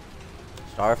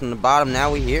 Started from the bottom, now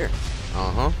we here.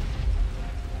 Uh-huh.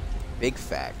 Big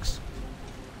facts.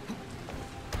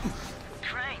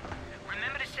 Crane,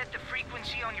 remember to set the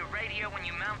frequency on your radio when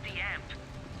you mount the amp.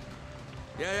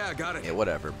 Yeah, got it. Yeah,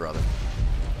 whatever, brother.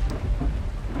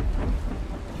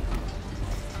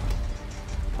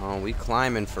 Oh, we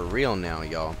climbing for real now,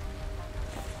 y'all.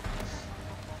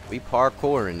 We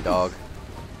parkouring, dog.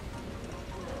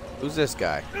 Who's this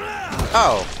guy?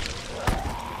 Oh.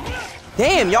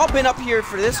 Damn, y'all been up here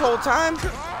for this whole time?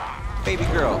 Baby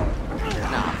girl.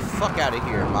 fuck out of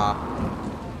here, Ma.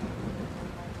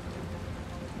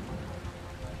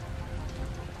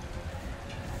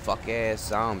 Fuck ass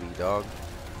zombie, dog.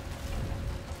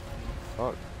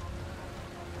 Fuck.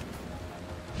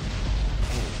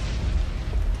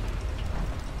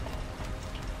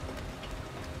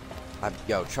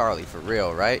 Yo, Charlie, for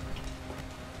real, right?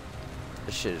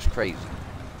 This shit is crazy.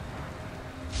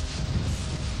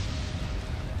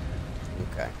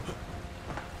 Okay.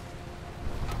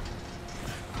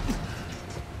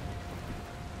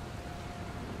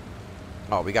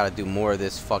 Oh, we gotta do more of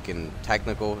this fucking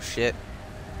technical shit.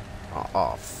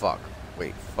 Oh, fuck.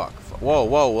 Wait, fuck. Whoa,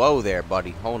 whoa, whoa there,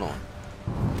 buddy. Hold on.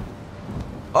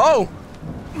 Oh!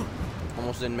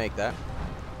 Almost didn't make that.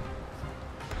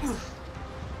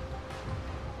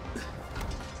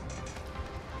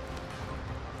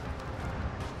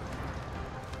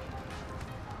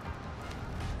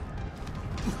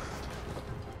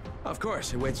 Of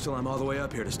course, it waits till I'm all the way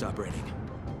up here to stop raining.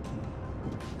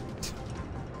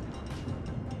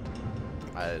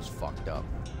 That is fucked up.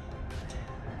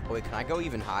 Oh, wait, can I go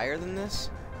even higher than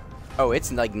this? Oh,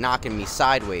 it's like knocking me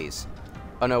sideways.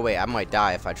 Oh, no, wait, I might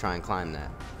die if I try and climb that.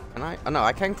 Can I? Oh, no,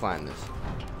 I can climb this.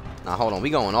 Nah, hold on.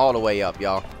 We going all the way up,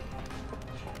 y'all.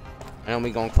 And then we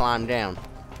gonna climb down.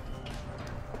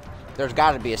 There's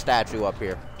gotta be a statue up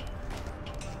here.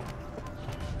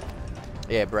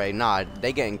 Yeah, Bray, nah,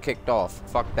 they getting kicked off.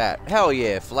 Fuck that. Hell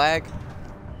yeah, flag.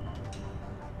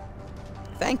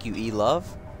 Thank you,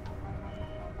 E-Love.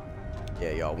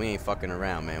 Yeah, y'all, we ain't fucking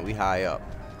around, man. We high up.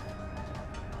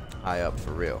 High up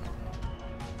for real.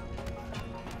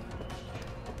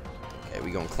 Okay, we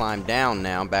gonna climb down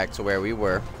now, back to where we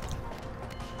were.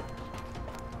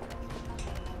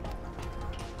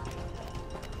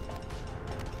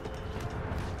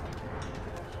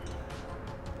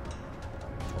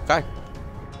 Okay.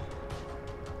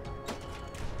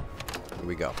 Here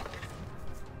we go.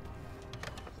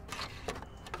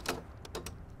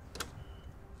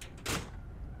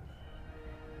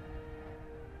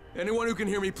 Anyone who can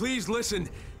hear me, please listen.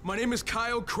 My name is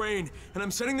Kyle Crane, and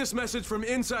I'm sending this message from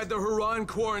inside the Haran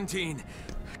quarantine.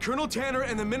 Colonel Tanner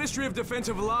and the Ministry of Defense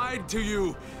have lied to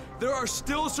you. There are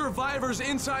still survivors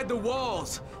inside the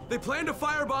walls. They plan to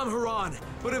firebomb Haran,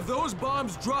 but if those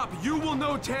bombs drop, you will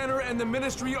know Tanner and the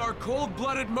Ministry are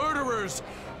cold-blooded murderers.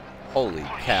 Holy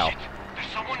cow. Shit.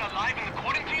 There's someone alive in the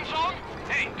quarantine zone?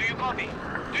 Hey, do you copy?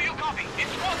 Do you copy?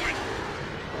 It's Squadron!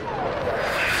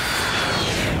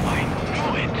 I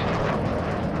knew it!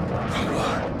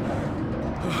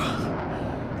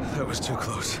 That was too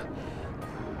close.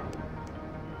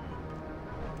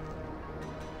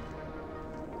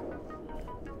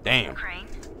 Damn. Crane,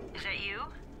 is that you?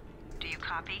 Do you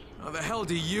copy? How the hell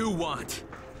do you want?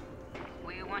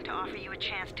 We want to offer you a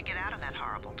chance to get out of that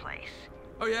horrible place.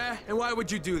 Oh yeah? And why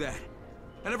would you do that?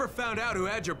 I never found out who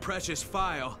had your precious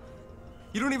file.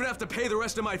 You don't even have to pay the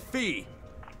rest of my fee.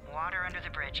 Water under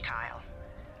the bridge, Kyle.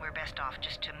 We're best off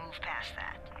just to move past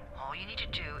that. All you need to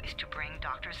do is to bring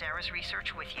Dr. Zara's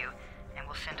research with you, and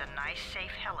we'll send a nice,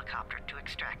 safe helicopter to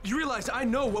extract You realize I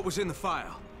know what was in the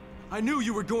file. I knew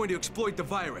you were going to exploit the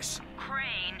virus.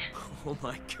 Crane! Oh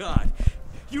my god.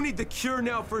 You need the cure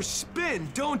now for spin,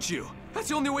 don't you? That's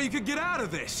the only way you could get out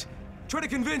of this. Try to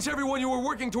convince everyone you were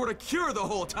working toward a cure the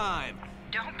whole time.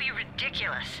 Don't be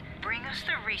ridiculous. Bring us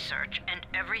the research, and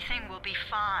everything will be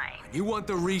fine. You want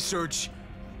the research?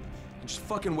 Just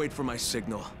fucking wait for my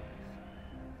signal.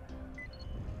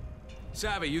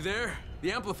 Savvy, you there?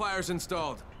 The amplifier's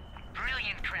installed.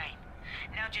 Brilliant, Crane.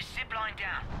 Now just zip line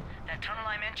down. That tunnel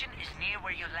I mentioned is near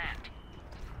where you land.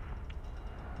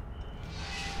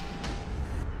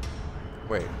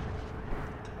 Wait.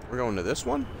 We're going to this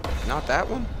one? Not that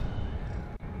one?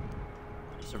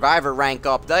 Survivor rank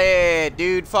up. Yeah,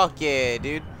 dude. Fuck yeah,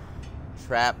 dude.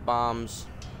 Trap bombs.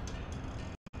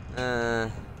 I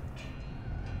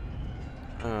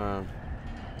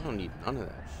don't need none of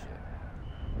that shit.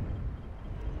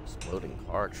 Exploding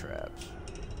car traps.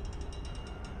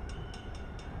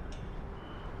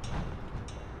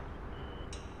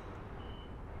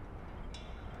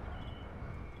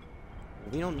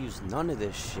 We don't use none of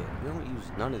this shit. We don't use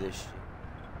none of this shit.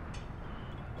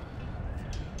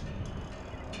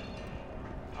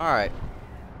 Alright.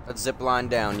 Let's zip line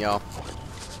down, y'all.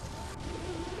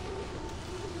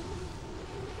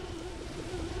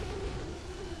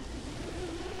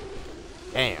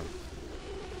 Damn.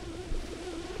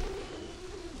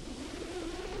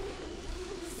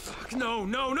 Fuck, no,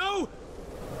 no, no!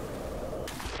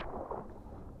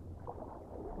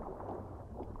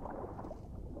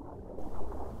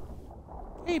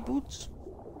 Hey, Boots.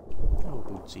 Oh,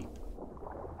 Bootsy.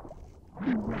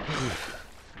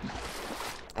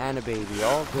 Anna baby,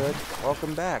 all good.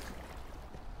 Welcome back.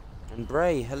 And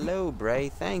Bray, hello Bray,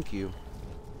 thank you.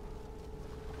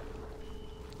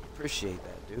 Appreciate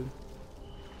that, dude.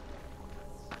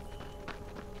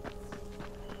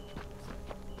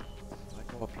 Do I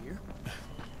go up here?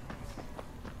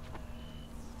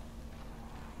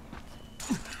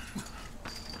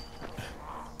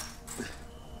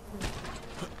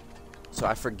 So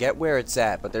I forget where it's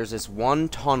at, but there's this one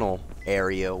tunnel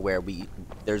area where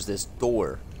there's this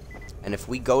door. And if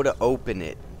we go to open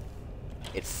it,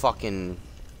 it fucking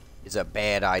is a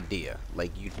bad idea.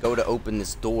 Like, you go to open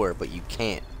this door, but you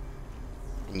can't.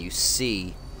 And you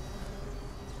see...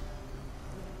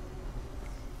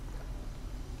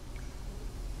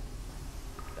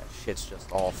 that shit's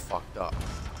just all fucked up.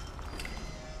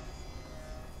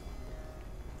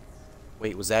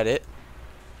 Wait, was that it?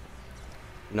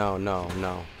 No.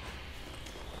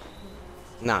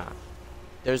 Nah.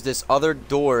 There's this other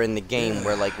door in the game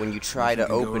where, like, when you try to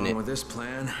open it, with this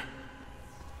plan.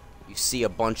 you see a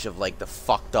bunch of, like, the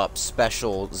fucked up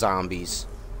special zombies.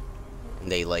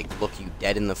 And they, like, look you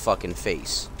dead in the fucking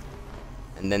face.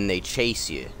 And then they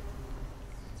chase you.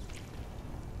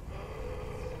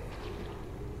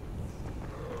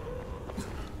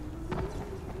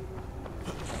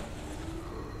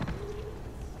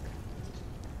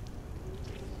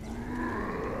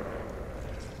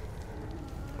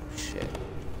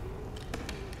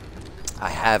 I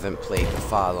haven't played The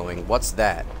Following. What's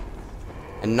that?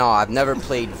 And no, I've never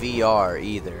played VR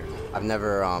either. I've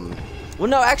never, well,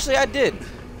 no, actually I did.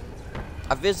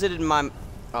 I visited my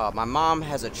mom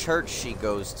has a church she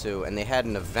goes to, and they had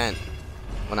an event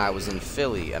when I was in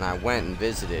Philly, and I went and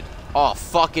visited. Oh,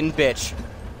 fucking bitch.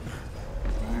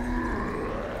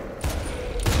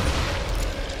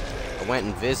 I went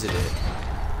and visited.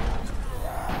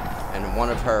 And one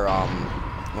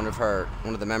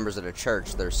of the members of the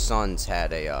church, their sons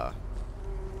had a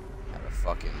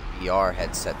fucking VR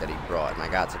headset that he brought, and I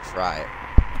got to try it.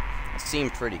 It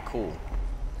seemed pretty cool.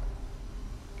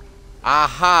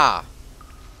 Aha!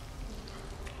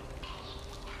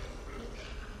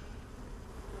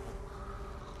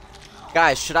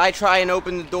 Guys, should I try and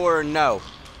open the door or no?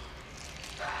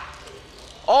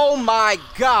 Oh my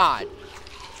god!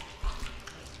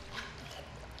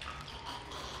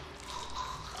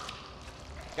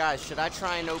 Guys, should I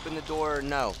try and open the door or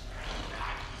no?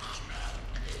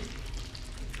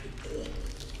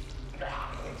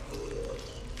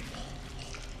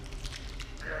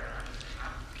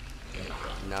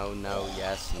 No, no,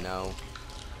 yes, no.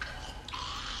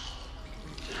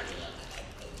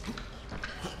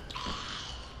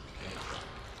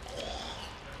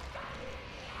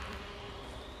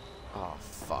 Oh,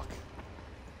 fuck.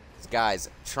 Guys,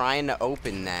 trying to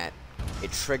open that,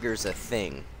 it triggers a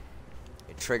thing.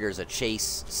 It triggers a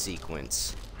chase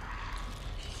sequence.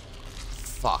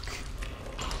 Fuck.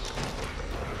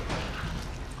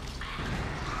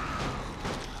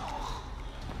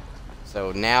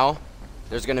 So now,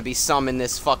 there's gonna be some in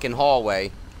this fucking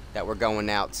hallway that we're going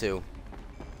out to.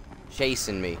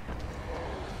 Chasing me.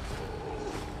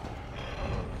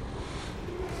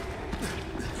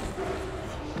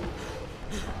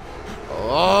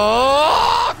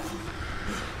 Oh!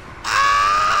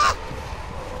 Ah!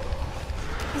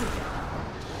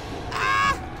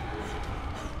 Ah!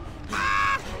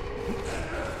 Ah!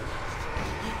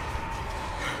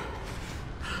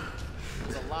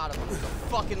 There's a lot of them. There's a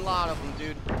fucking lot of them,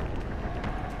 dude.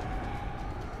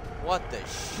 What the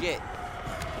shit?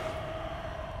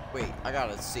 Wait, I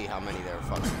gotta see how many there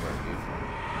fucking were, dude.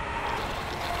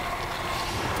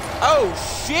 Oh,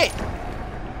 shit!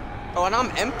 Oh, and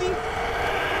I'm empty?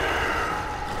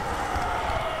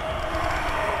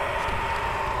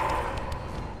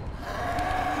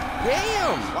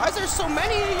 Damn! Why is there so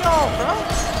many of y'all,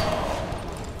 bro?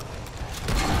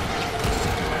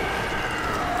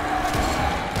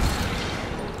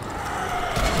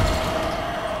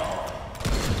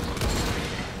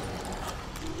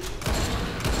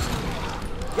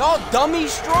 Y'all dummy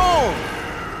strong!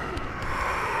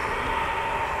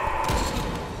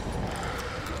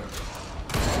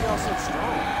 Why y'all so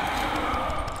strong?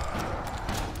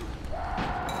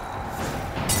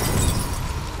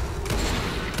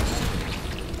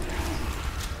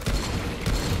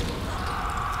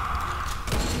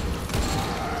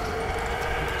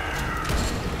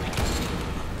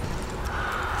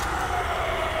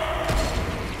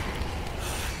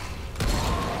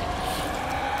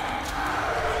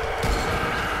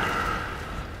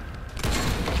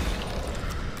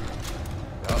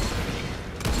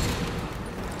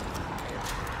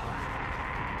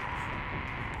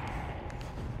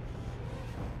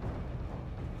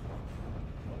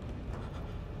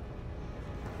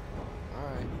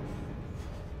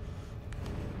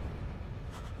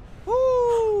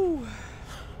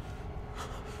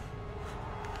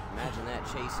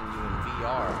 chasing you in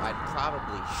VR, I'd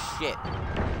probably shit.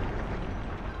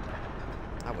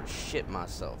 I would shit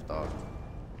myself, dog.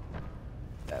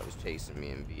 If that was chasing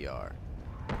me in VR.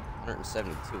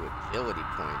 172 agility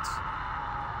points.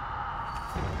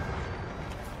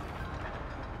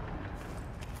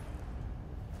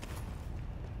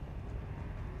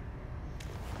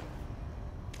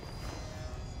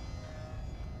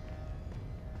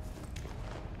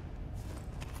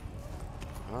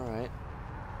 All right.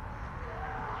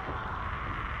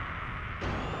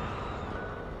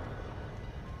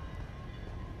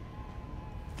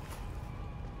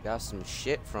 Got some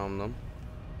shit from them.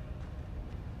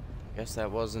 Guess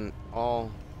that wasn't all,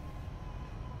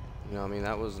 you know, I mean,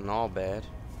 that wasn't all bad.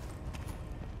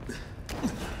 We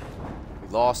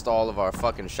lost all of our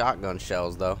fucking shotgun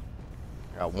shells, though.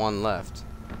 Got one left.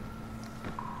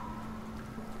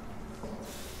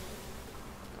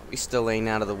 We still ain't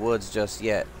out of the woods just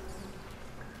yet.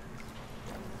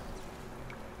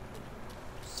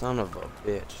 Son of a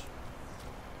bitch.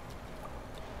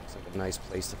 Looks like a nice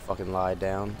place to fucking lie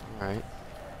down. Alright.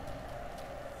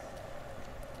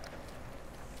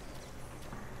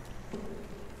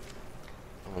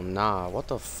 Oh nah, what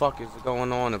the fuck is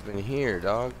going on up in here,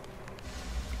 dog?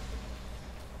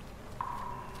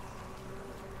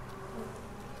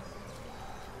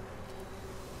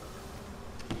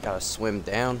 Gotta swim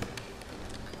down.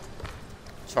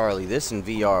 Charlie, this in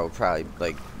VR would probably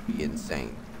like be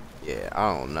insane. Yeah,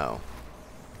 I don't know.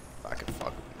 If I could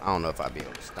I don't know if I'd be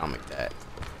able to stomach that.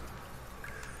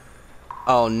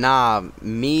 Oh nah,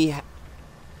 me.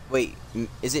 Wait,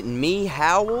 is it me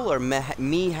howl or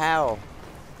me howl?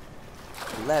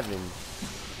 11.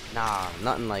 Nah,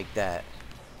 nothing like that.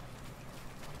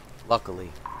 Luckily.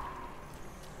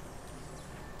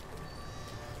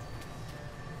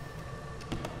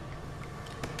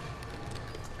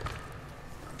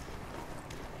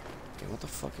 Okay, what the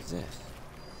fuck is this?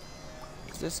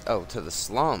 Is this? Oh, to the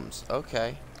slums.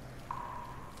 Okay.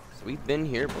 So we've been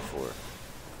here before.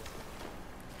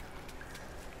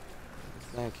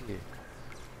 What's back here?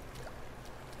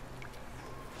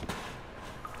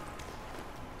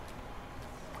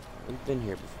 We've been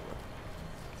here before.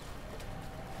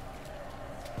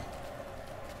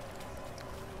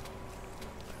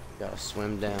 We gotta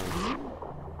swim down.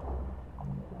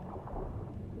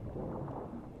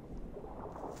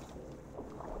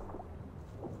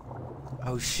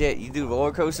 Oh shit, you do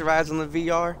roller coaster rides on the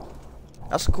VR?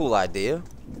 That's a cool idea.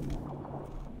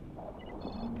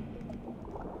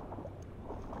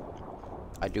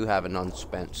 I do have an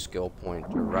unspent skill point,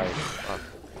 you're right. Fuck.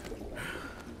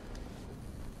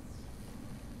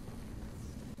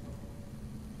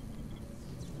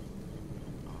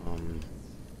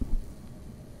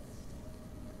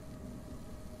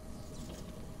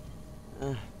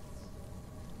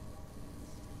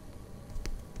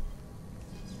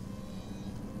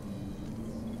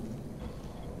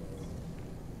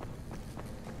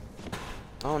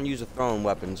 I don't use the throwing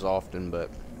weapons often, but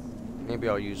maybe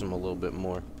I'll use them a little bit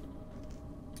more.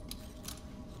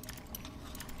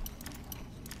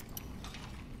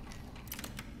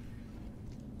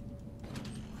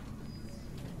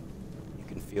 You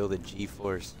can feel the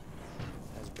G-force.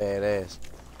 That's badass.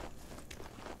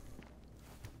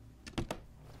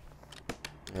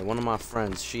 And one of my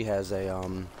friends, she has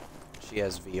a she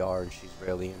has VR and she's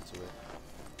really into it.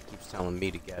 Keeps telling me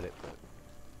to get it, but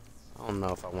I don't know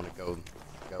if I want to go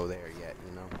there yet,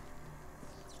 you know.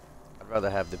 I'd rather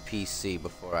have the PC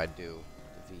before I do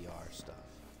the VR stuff.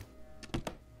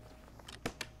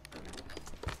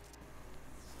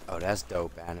 Oh, that's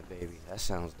dope, Anna baby. That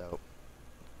sounds dope.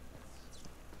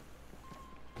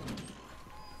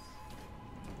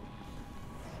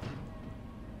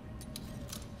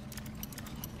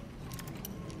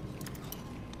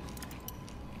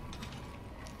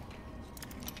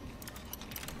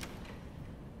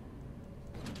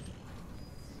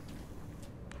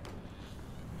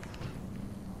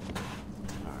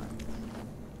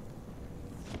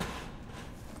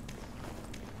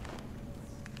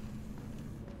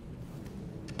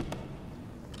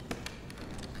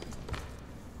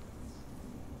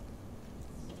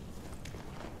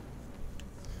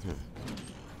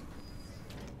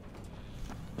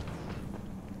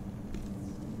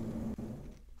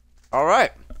 All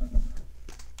right,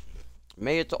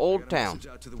 made it to Old Town.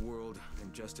 Out to the world,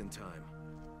 and just in time.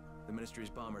 The Ministry's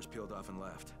bombers peeled off and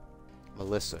left.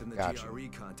 Melissa, Then the gotcha. GRE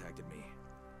contacted me.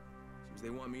 Seems they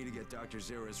want me to get Dr.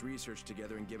 Zera's research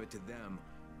together and give it to them,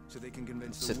 so they can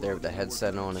convince the Sit world there with the that we're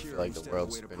headset working on and cure feel like the instead of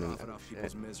world's a way to spinning. profit Oh, off shit.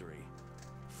 people's misery.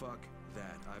 Fuck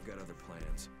that. I've got other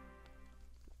plans.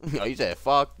 Oh, you said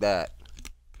fuck that.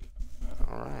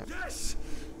 All right. Yes.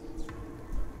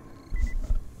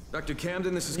 Dr.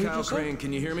 Camden, this is You Kyle just said- Crane.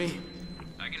 Can you hear me?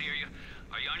 I can hear you.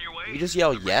 Are you on your way? You just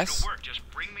yell I'm ready yes? to work. Just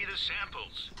bring me the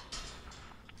samples.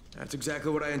 That's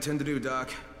exactly what I intend to do,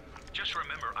 Doc. Just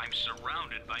remember, I'm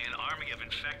surrounded by an army of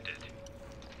infected.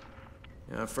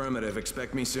 Yeah, affirmative.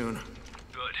 Expect me soon.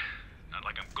 Good. Not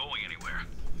like I'm going anywhere.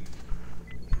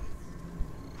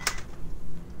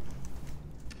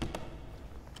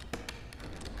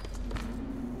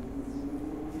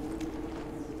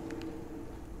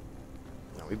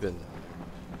 No, we've been.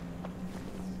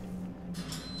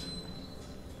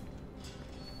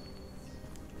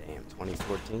 Damn,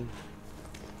 2014.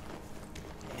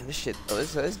 Damn, this shit. Oh,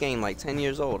 this game like 10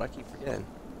 years old. I keep forgetting.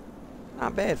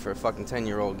 Not bad for a fucking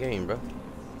 10-year-old game, bro.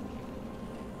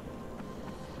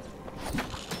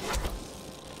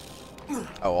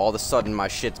 Oh, all of a sudden my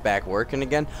shit's back working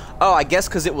again? Oh, I guess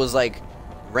because it was like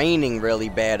raining really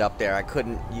bad up there. I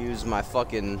couldn't use my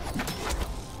fucking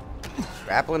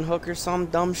grappling hook or some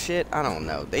dumb shit. I don't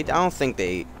know. I don't think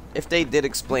they. If they did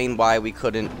explain why we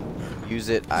couldn't use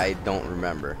it, I don't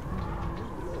remember.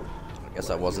 I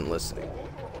guess I wasn't listening.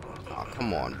 Oh,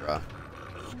 come on, bro.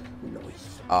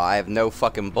 Oh, I have no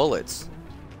fucking bullets.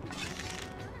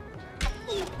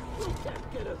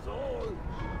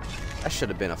 That should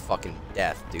have been a fucking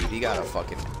death, dude. He got a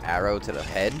fucking arrow to the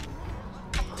head.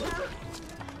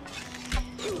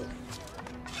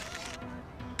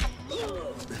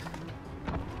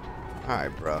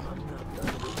 Alright, bro.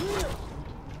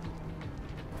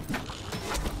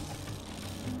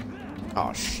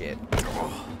 Oh, shit.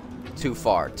 Too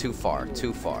far, too far,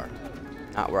 too far.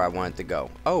 Not where I wanted to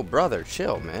go. Oh, brother,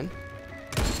 chill, man.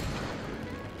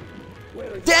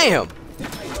 Damn!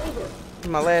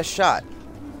 My last shot.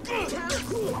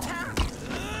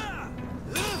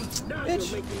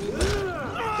 Bitch.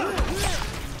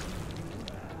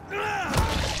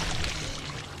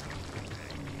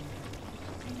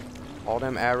 All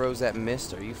them arrows that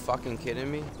missed, are you fucking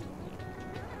kidding me?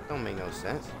 Don't make no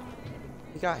sense.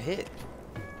 He got hit.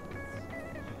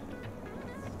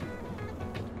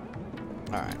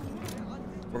 Alright.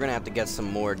 We're gonna have to get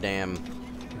some more damn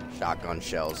shotgun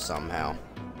shells somehow.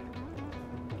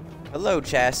 Hello,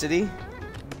 Chastity.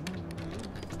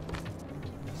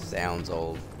 Sounds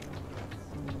old.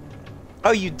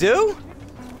 Oh, you do?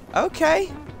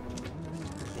 Okay.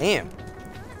 Damn.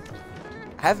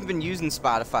 I haven't been using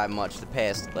Spotify much the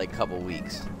past, like, couple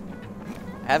weeks.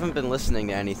 I haven't been listening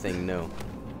to anything new.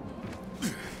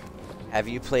 Have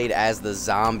you played as the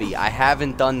zombie? I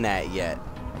haven't done that yet.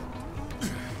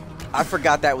 I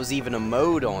forgot that was even a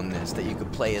mode on this, that you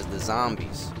could play as the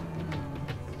zombies.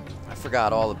 I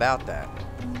forgot all about that.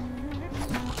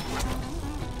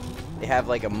 They have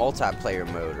like a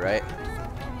multiplayer mode, right?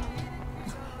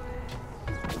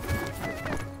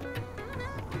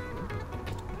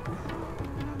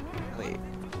 Wait.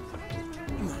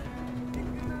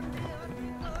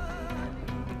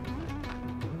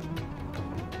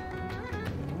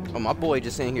 Oh, my boy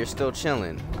just in here still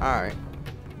chilling. Alright.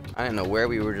 I didn't know where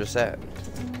we were just at.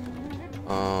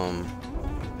 Huh.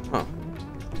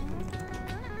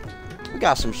 We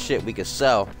got some shit we could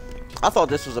sell. I thought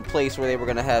this was a place where they were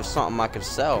gonna have something I could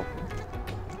sell.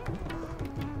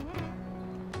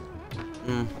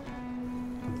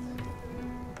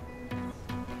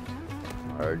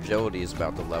 Our agility is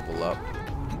about to level up.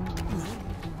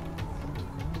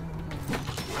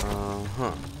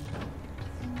 Huh.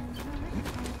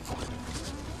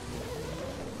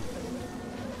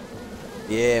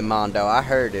 Yeah, Mondo, I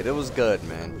heard it. It was good,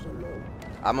 man.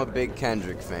 I'm a big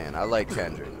Kendrick fan. I like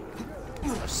Kendrick.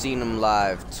 I've seen him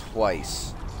live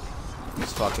twice.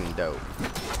 He's fucking dope.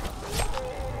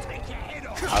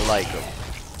 I like him.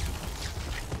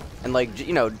 And like,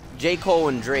 you know, J. Cole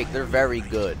and Drake, they're very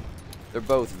good. They're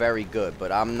both very good,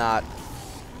 but I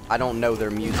don't know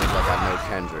their music like I know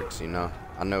Kendrick's, you know?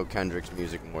 I know Kendrick's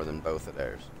music more than both of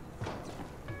theirs.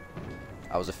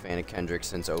 I was a fan of Kendrick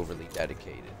since Overly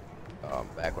Dedicated.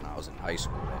 Back when I was in high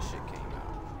school, that shit came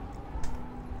out.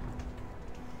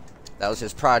 That was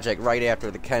his project right after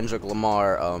the Kendrick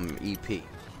Lamar EP.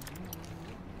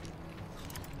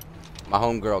 My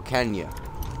homegirl Kenya,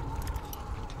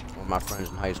 one of my friends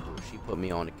in high school, she put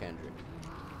me on to Kendrick.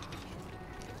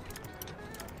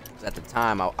 'Cause at the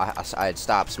time, I had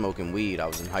stopped smoking weed. I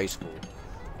was in high school.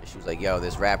 And she was like, yo,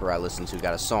 this rapper I listen to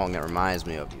got a song that reminds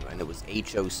me of you. And it was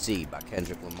HOC by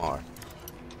Kendrick Lamar.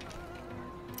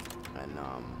 And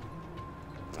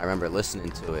I remember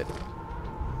listening to it.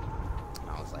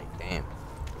 I was like, damn,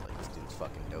 like, this dude's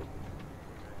fucking dope.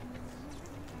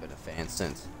 Been a fan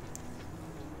since.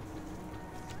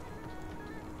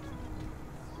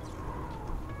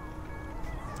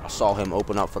 I saw him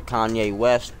open up for Kanye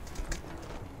West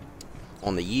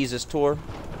on the Yeezus tour.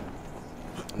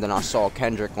 And then I saw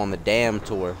Kendrick on the Damn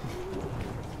tour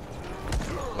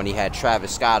when he had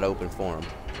Travis Scott open for him.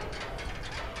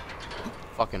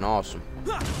 Fucking awesome.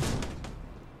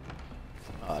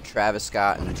 Travis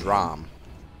Scott and Drum.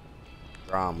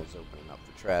 Drum was opening up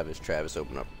for Travis. Travis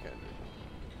opened up for Kendrick.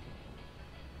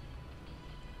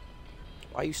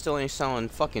 Why you still ain't selling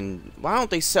fucking... Why don't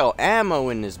they sell ammo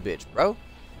in this bitch, bro?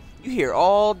 You here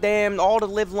all the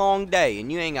live long day,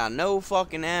 and you ain't got no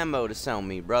fucking ammo to sell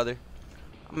me, brother.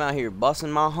 I'm out here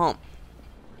busting my hump.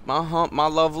 My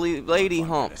lovely lady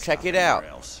hump. Check it out.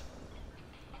 What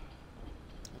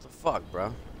the fuck,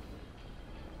 bro?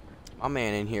 My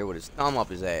man in here with his thumb up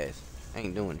his ass.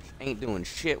 Ain't doing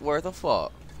shit worth a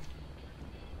fuck.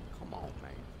 Come on,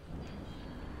 man.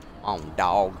 Come on,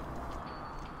 dog.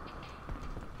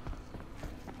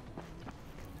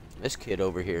 This kid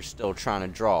over here still trying to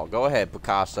draw. Go ahead,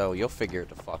 Picasso. You'll figure it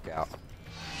the fuck out.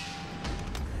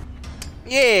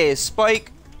 Yeah,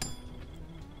 Spike.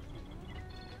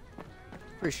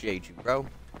 Appreciate you, bro.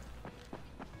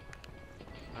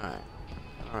 Alright.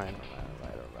 Alright.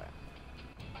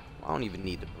 I don't even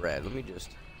need the bread. Let me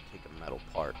just take a metal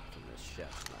part from this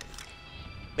chef's knife.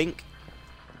 Bink.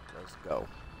 Let's go.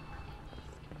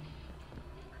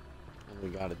 What we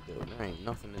gotta do? There ain't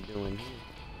nothing to do in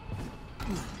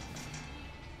here.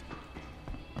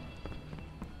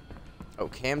 Oh,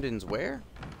 Camden's where?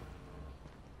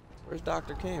 Where's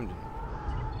Dr. Camden?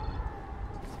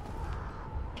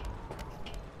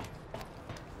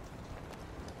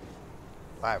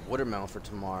 I have watermelon for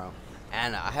tomorrow.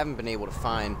 And I haven't been able to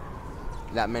find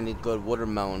that many good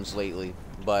watermelons lately.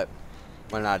 But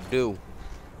when I do,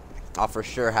 I'll for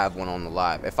sure have one on the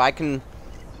live. If I can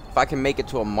make it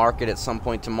to a market at some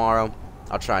point tomorrow,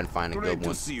 I'll try and find a good one. Great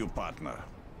to see you, partner.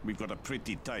 We've got a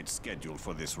pretty tight schedule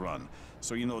for this run,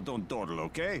 so don't dawdle,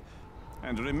 okay?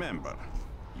 And remember,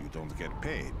 you don't get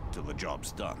paid till the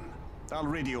job's done. I'll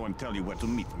radio and tell you where to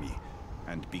meet me,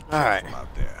 and be careful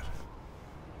out there.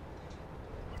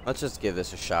 Let's just give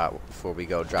this a shot before we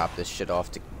go drop this shit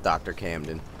off to Dr.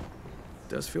 Camden.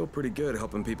 Does feel pretty good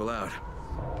helping people out.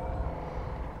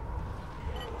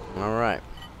 All right.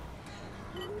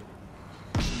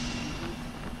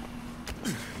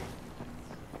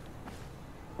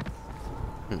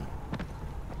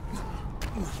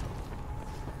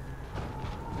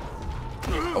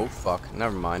 Oh fuck,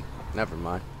 never mind.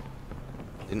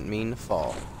 Didn't mean to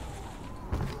fall.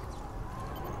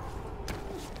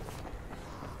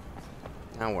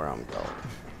 Now where I'm going.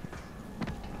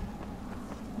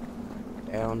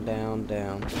 Down, down,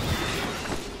 down.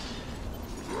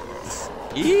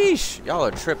 Yeesh! Y'all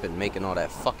are tripping making all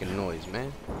that fucking noise,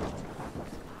 man.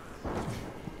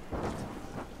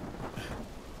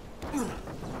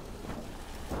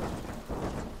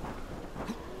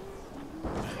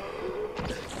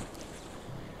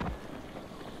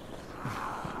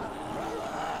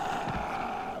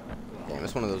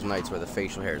 It's one of those nights where the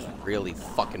facial hair is really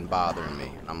fucking bothering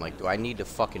me. And I'm like, do I need to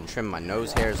fucking trim my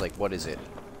nose hairs? Like, what is it?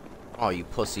 Oh, you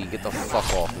pussy, get the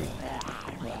fuck off me.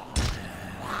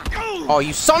 Oh,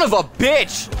 you son of a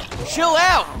bitch! Chill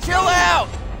out! Chill out!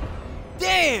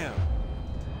 Damn!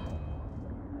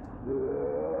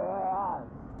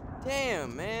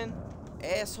 Damn, man.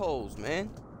 Assholes, man.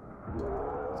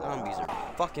 Zombies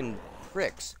are fucking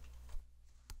pricks.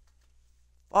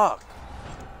 Fuck.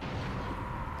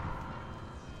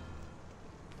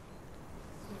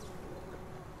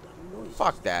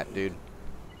 Fuck that, dude.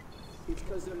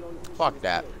 Fuck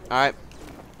that. Alright.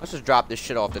 Let's just drop this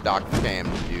shit off to Dr.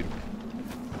 Camden, dude.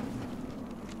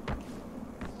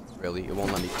 Really? It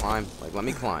won't let me climb? Like, let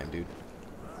me climb, dude.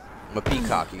 I'm a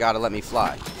peacock. You gotta let me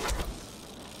fly.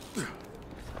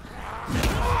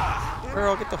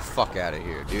 Girl, get the fuck out of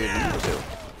here, dude. You too.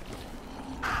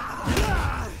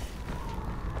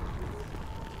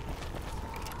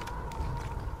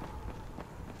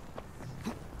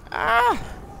 Ah!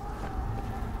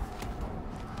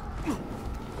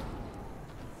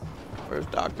 Where's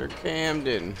Dr.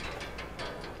 Camden?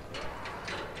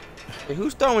 Hey,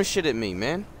 who's throwing shit at me,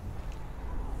 man?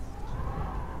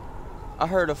 I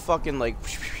heard a fucking, like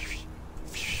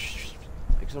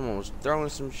someone was throwing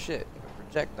some shit. A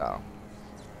projectile.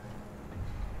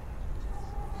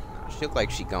 She look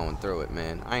like she going through it,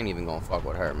 man. I ain't even gonna fuck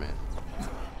with her, man.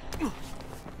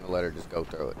 I'll let her just go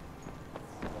through it.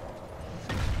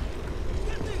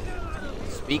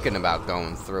 Speaking about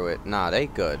going through it, nah, they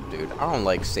good, dude. I don't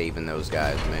like saving those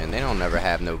guys, man. They don't never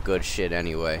have no good shit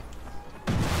anyway.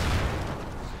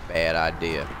 Bad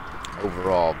idea.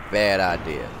 Overall, bad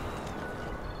idea.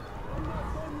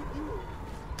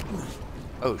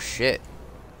 Oh, shit.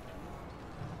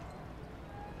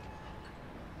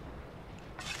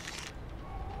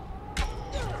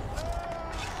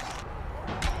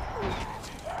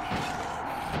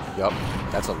 Yup,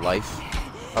 that's a life.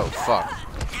 Oh, fuck.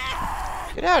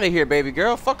 Get out of here, baby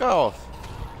girl. Fuck off.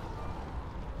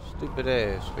 Stupid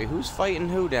ass. Wait, who's fighting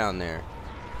who down there?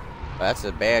 Oh, that's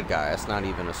a bad guy. That's not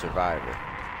even a survivor.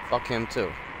 Fuck him,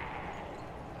 too.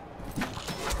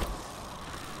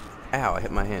 Ow, I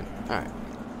hit my hand. Alright.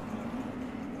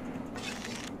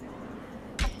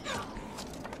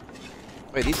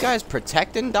 Wait, these guys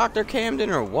protecting Dr.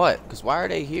 Camden or what? Because why are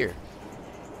they here?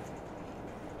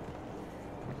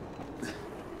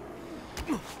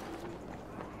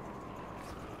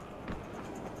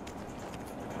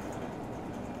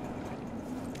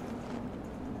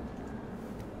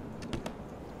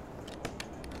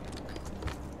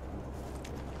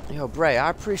 Yo, Bray, I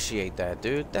appreciate that,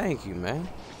 dude. Thank you, man.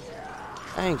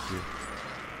 Thank you.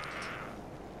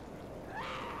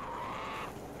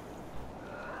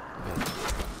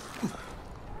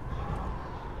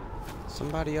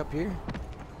 Somebody up here?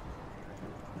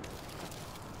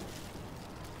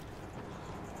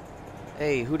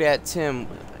 Hey, who dat Tim?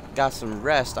 Got some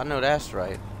rest. I know that's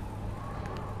right.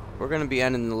 We're gonna be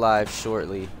ending the live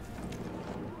shortly.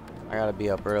 I gotta be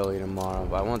up early tomorrow,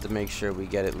 but I want to make sure we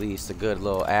get at least a good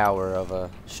little hour of a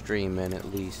stream in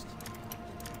at least.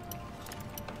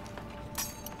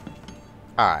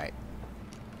 Alright.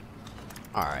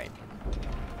 Alright.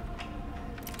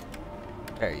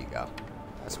 There you go.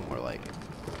 That's more like it.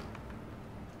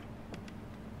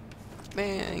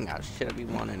 Man, I ain't got shit to be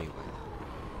one anyway.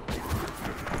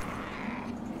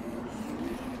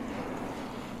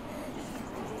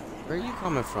 Where are you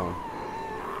coming from?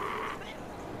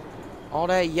 All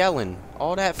that yelling.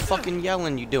 All that fucking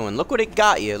yelling you doing. Look what it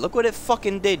got you. Look what it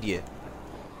fucking did you.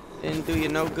 Didn't do you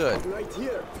no good. Right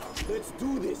here. Let's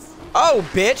do this. Oh,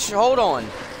 bitch. Hold on.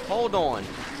 Hold on.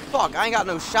 Fuck, I ain't got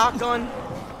no shotgun.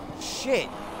 Shit.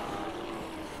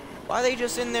 Why they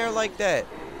just in there like that?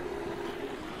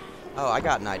 Oh, I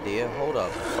got an idea. Hold up.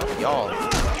 Fuck y'all.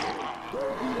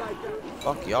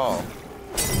 Fuck y'all.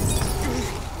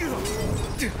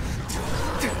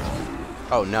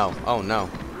 Oh, no. Oh, no.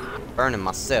 Burning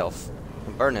myself.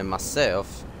 I'm burning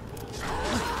myself.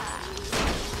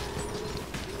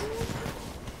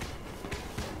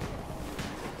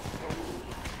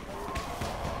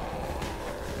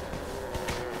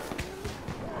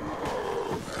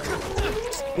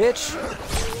 Bitch.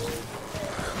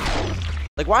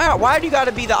 Like, why do you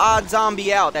gotta be the odd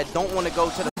zombie out that don't want to go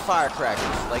to the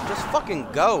firecrackers? Like, just fucking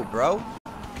go, bro.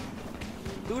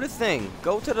 Do the thing.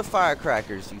 Go to the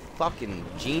firecrackers, you fucking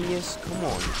genius. Come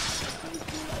on.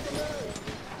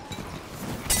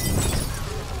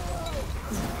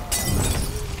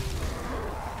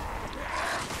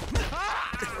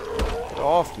 Get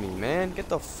off me, man. Get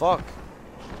the fuck.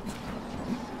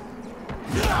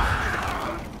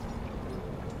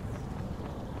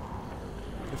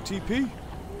 FTP?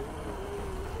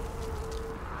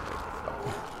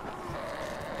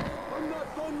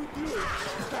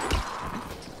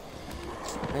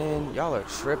 Man, y'all are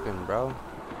tripping, bro.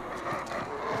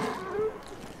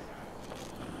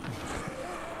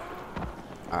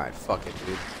 Alright, fuck it,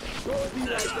 dude.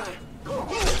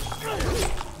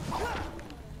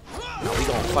 No, we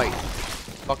gonna fight.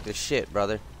 Fuck this shit,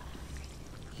 brother.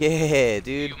 Yeah,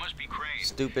 dude. You must be Crane.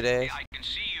 Stupid ass. Hey, I can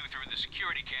see you through the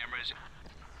security cameras.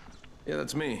 Yeah,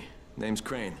 that's me. Name's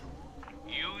Crane.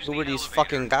 Use Who the were these elevator.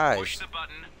 fucking guys? Push the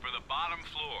button for the bottom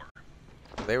floor.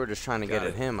 They were just trying to get Got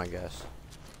at it. him, I guess.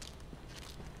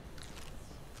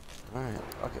 Alright,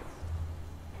 fuck it.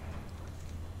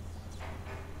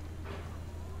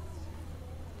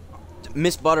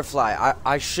 Miss Butterfly,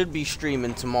 I should be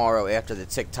streaming tomorrow after the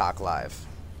TikTok live.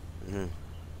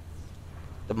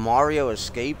 The Mario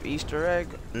Escape Easter egg?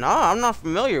 Nah, I'm not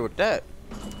familiar with that.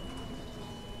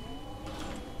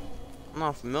 I'm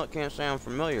not familiar. Can't say I'm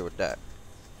familiar with that.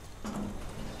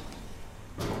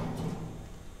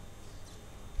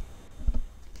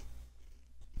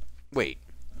 Wait,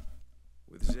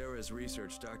 With Zara's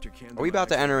research, Dr. Camden... are we about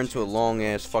to enter into a long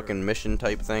ass fucking mission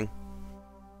type thing?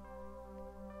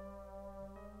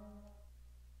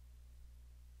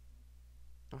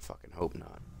 I fucking hope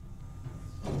not.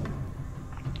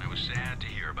 I was sad to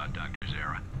hear about Dr.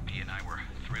 Zara. He and I were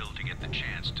thrilled to get the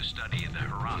chance to study the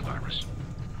Haran virus.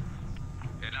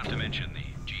 And not to mention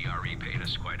the GRE paid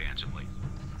us quite handsomely.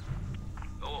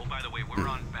 Oh, by the way, we're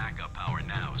on backup power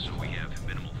now, so we have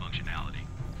minimal functionality.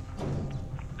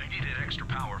 I needed extra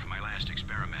power for my last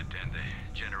experiment, and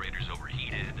the generators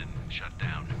overheated and shut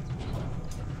down.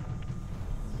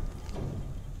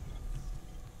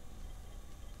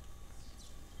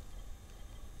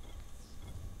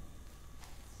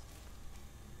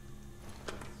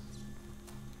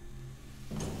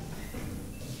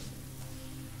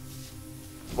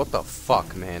 What the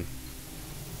fuck, man?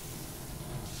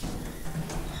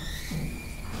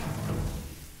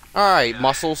 Alright,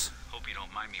 muscles. Hope you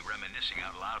don't mind me reminiscing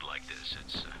out loud like this.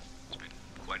 It's been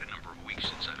quite a number of weeks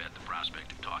since I've had the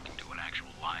prospect of talking to an actual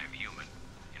live human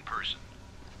in person.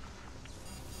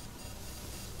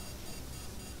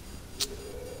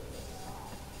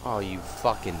 Oh, you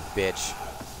fucking bitch.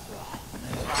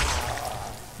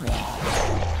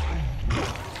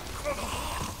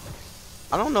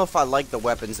 I don't know if I like the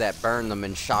weapons that burn them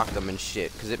and shock them and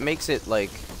shit, because it makes it, like,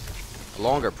 a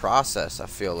longer process, I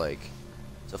feel like,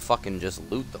 to fucking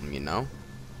just loot them, you know?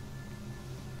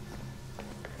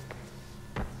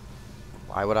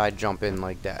 Why would I jump in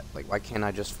like that? Like, why can't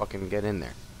I just fucking get in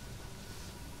there?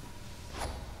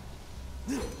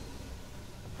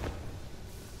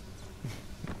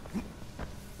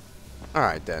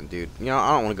 Alright then, dude. You know,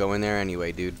 I don't want to go in there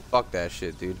anyway, dude. Fuck that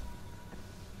shit, dude.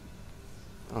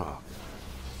 Oh.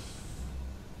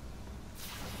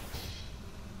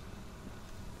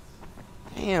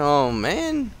 Damn,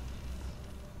 man.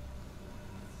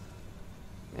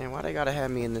 Man, why they gotta have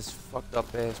me in this fucked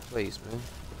up ass place, man?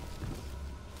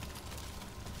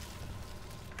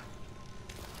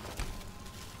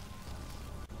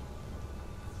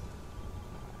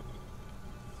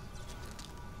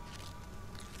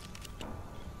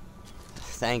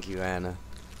 Thank you, Anna.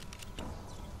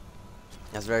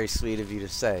 That's very sweet of you to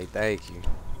say. Thank you.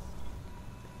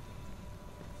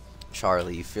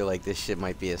 Charlie, you feel like this shit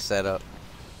might be a setup?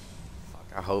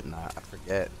 Fuck, I hope not. I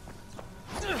forget.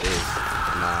 It is.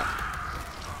 Not.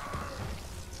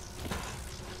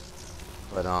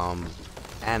 But,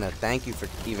 Anna, thank you for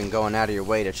even going out of your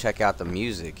way to check out the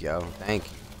music, yo. Thank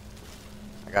you.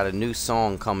 I got a new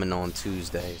song coming on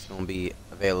Tuesday. It's gonna be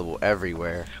available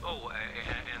everywhere. Oh,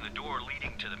 and the door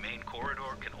leading to the main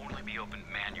corridor can only be opened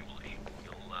manually.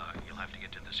 You'll have to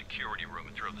get to the security room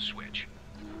and throw the switch.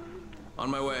 On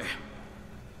my way.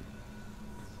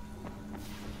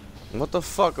 What the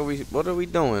fuck are what are we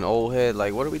doing, old head?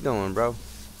 Like, what are we doing, bro?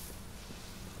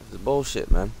 This is bullshit,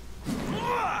 man.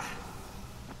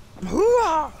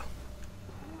 How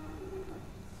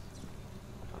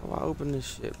do I open this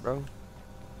shit, bro?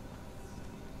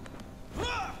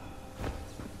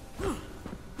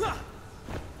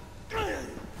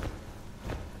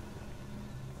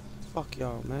 Fuck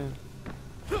y'all, man.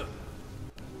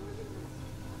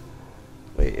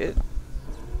 Wait, it...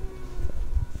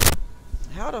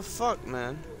 How the fuck,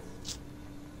 man?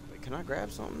 Wait, can I grab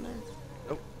something there?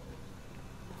 Nope.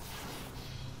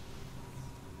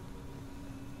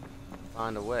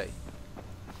 Find a way.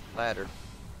 Ladder.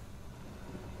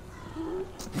 Man,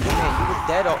 you were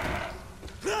dead.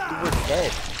 You were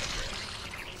dead.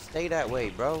 Stay that way,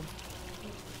 bro.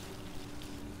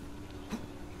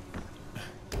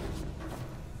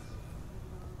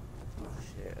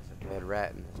 Shit, that's a dead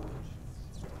rat in this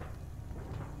bitch.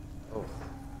 Oh.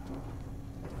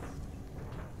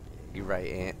 You right,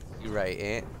 Ant. You right,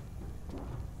 Ant.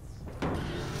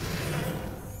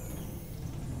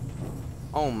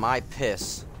 Oh my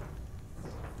piss.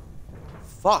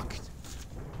 Fuck.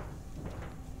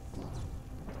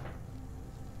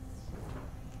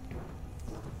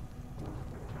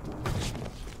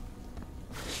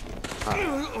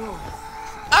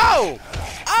 Oh!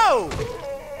 Oh!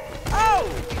 Oh!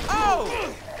 Oh!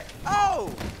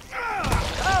 Oh!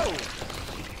 Oh!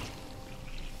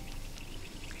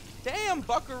 Damn,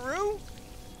 buckaroo!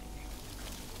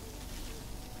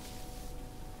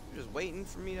 You're just waiting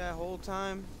for me that whole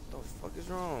time? What the fuck is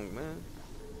wrong, man?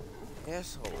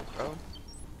 Asshole, bro.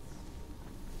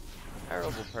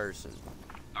 Terrible person.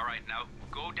 Alright, now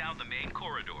go down the main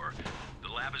corridor. The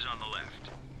lab is on the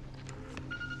left.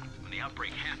 When the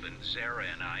outbreak happened, Zara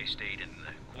and I stayed in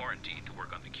the quarantine to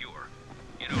work on the cure.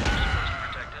 You know who's supposed to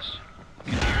protect us?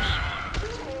 Kadir's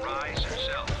son, Rise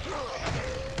herself.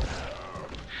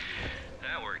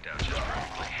 That worked out just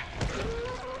perfectly.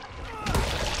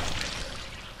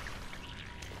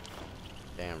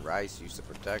 Damn, Rice used to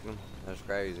protect him? That's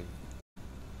crazy.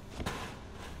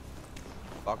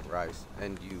 Fuck Rice.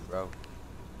 And you, bro.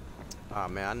 Aw,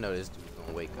 man, I know this dude's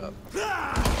gonna wake up.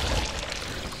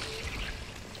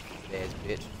 Ass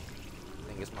bitch.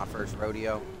 Think it's my first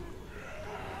rodeo?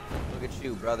 Look at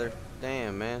you, brother.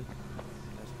 Damn, man.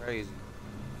 That's crazy.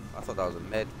 I thought that was a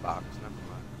med box. Never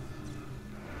mind.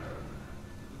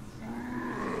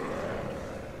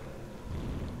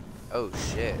 Oh,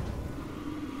 shit.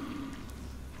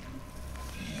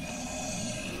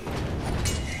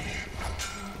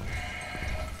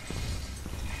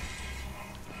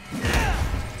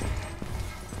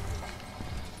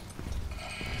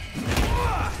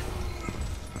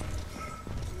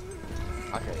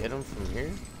 I can hit him from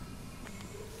here?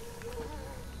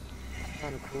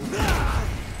 Kinda cool.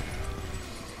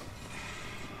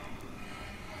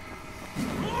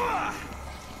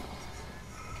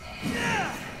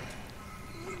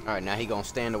 Alright, now he gonna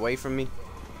stand away from me?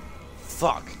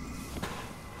 Fuck.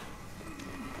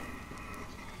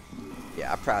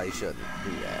 Yeah, I probably shouldn't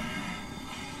do that.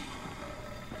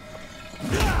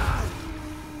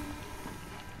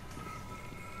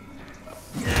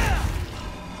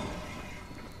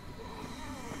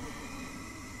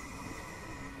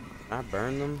 Can I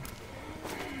burn them?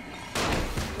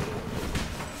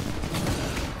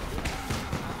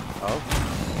 Oh,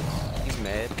 he's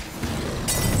mad.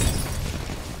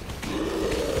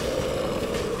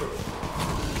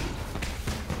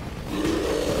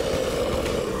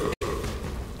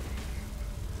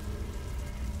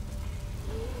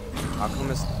 How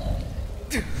come it's...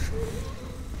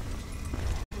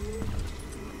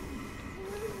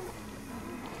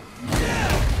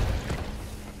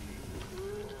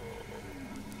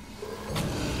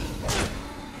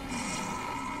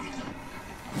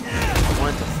 I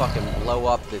wanted to fucking blow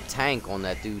up the tank on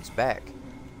that dude's back.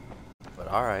 But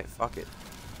alright, fuck it.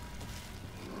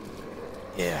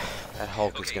 Yeah, that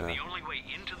Hulk is gonna... The only way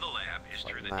into the lab is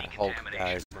through the That Hulk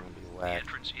guy decontamination is room. gonna be The whack.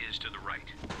 entrance is to the right.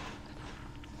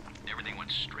 Everything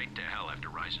went straight to hell after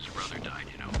Rise's brother died,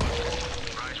 you know.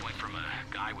 Rise went from a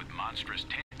guy with monstrous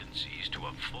tendencies to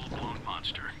a full-blown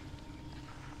monster.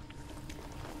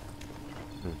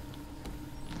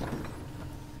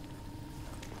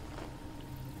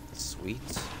 Sweet.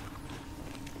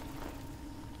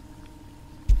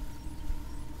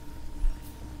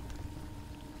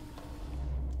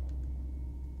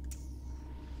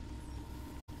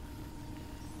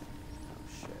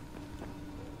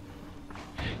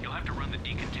 You'll have to run the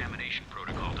decontamination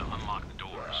protocol to unlock the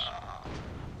doors.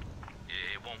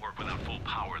 It won't work without full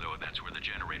power, though. That's where the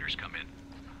generators come in.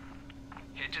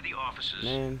 Head to the offices.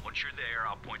 Man. Once you're there,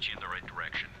 I'll point you in the right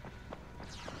direction.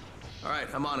 Alright,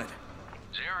 I'm on it.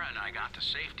 Zara and I got to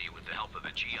safety with the help of a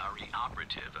GRE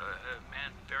operative, a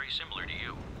man very similar to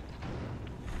you.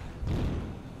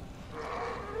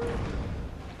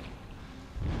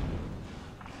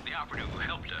 The operative who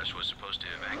helped us was supposed to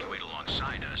evacuate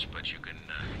alongside us, but you can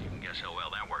guess how well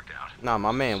that worked out. Nah,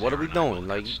 my man, what are we Sarah and I doing? both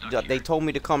Like, got stuck they here. told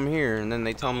me to come here, and then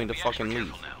they tell me to Be extra fucking leave.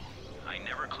 careful now. I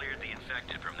never cleared the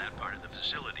infected from that part of the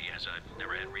facility, as I've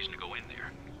never had reason to go in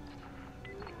there.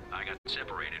 I got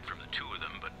separated from the two of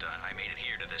them, but I made it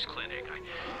here to this clinic.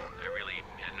 I really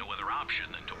had no other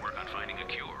option than to work on finding a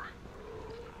cure.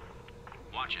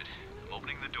 Watch it. I'm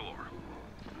opening the door.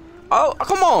 Oh,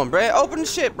 come on, bruh. Open the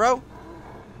shit, bro.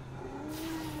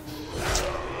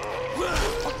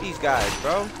 Fuck these guys,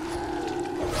 bro.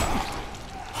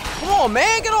 Come on,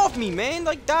 man. Get off me, man.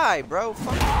 Like, die, bro.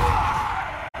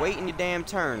 Fuck. Waiting your damn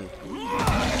turn.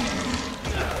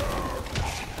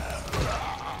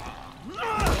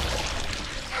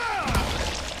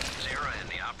 Zara and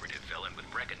the operative fell in with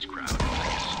Brecken's crowd. I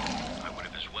guess I would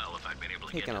have as well if I'd been able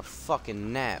to Taking get a to them.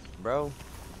 fucking nap, bro.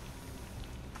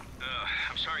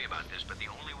 I'm sorry about this, but the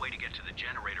only way to get to the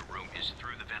generator room is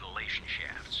through the ventilation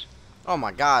shafts. Oh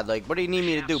my god, like, what do you need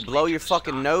me to do? Blow your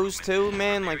fucking nose too,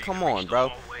 man? Like, come on,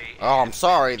 bro. Oh, I'm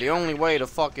sorry. The only way to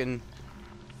fucking...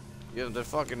 You have to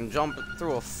fucking jump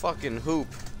through a fucking hoop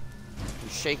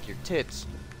and shake your tits.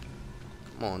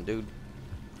 Come on, dude.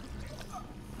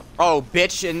 Oh,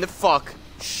 bitch in the fuck.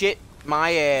 Shit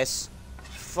my ass.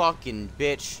 Fucking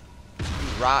bitch.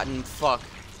 You rotten fuck.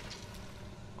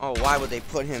 Oh, why would they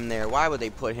put him there? Why would they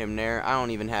put him there? I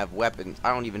don't even have weapons.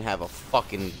 I don't even have a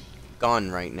fucking gun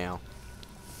right now.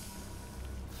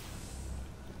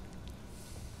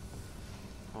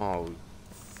 Oh,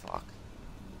 fuck.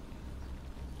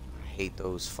 I hate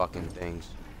those fucking things.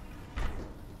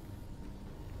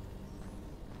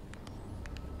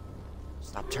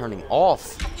 Stop turning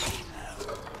off.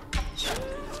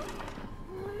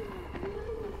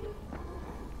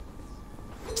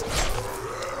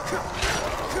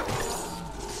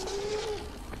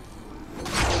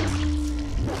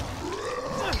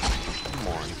 Come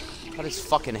on. Cut his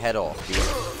fucking head off, dude.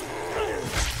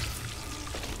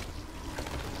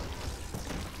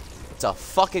 It's a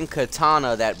fucking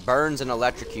katana that burns and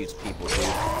electrocutes people, dude.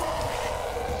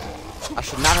 I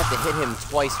should not have to hit him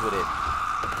twice with it.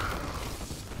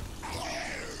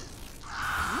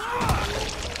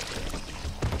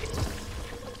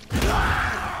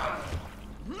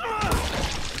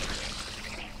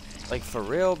 Like, for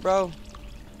real, bro?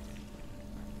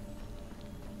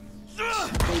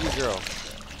 Baby girl.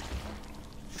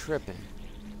 Tripping.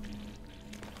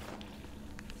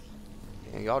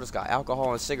 Damn, y'all just got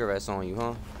alcohol and cigarettes on you,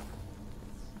 huh?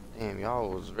 Damn, y'all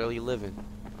was really living.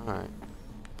 Alright.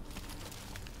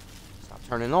 Stop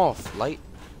Turning off light.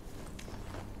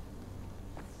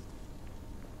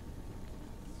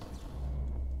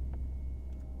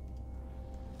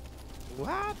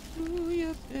 Why do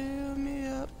you fill me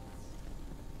up?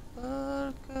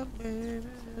 Buttercup, baby,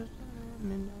 just let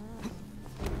me know.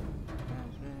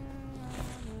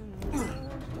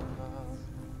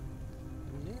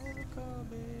 Never call,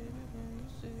 baby, when you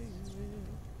say you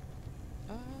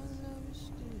will. I love you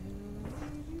still, I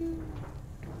need you.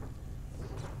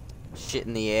 Shit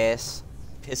in the ass,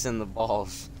 piss in the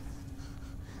balls.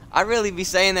 I really be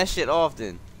saying that shit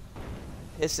often.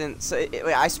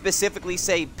 I specifically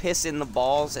say piss in the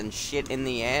balls and shit in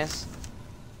the ass.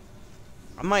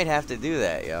 I might have to do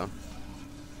that, yo.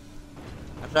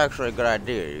 That's actually a good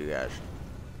idea, you guys.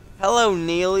 Hello,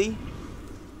 Neely.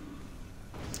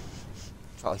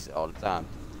 Probably say all the time.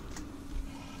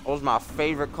 What was my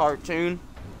favorite cartoon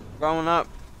growing up?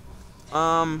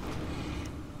 I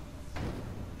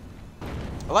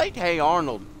liked Hey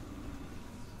Arnold.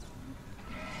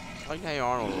 I like Hey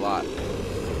Arnold a lot.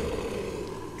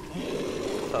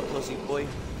 What's up, pussy boy?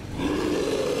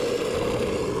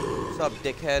 What's up,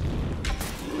 dickhead?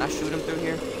 Can I shoot him through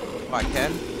here? Oh, I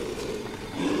can?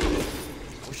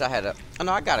 Wish I had a... Oh,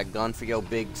 no, I got a gun for your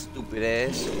big, stupid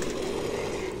ass.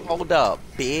 Hold up,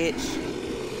 bitch.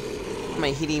 I'm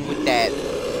gonna hit him with that.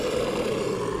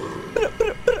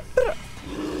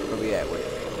 Where we at? Where?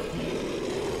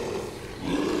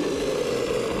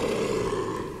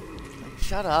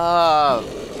 Shut up.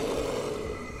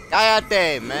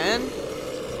 Cállate, man.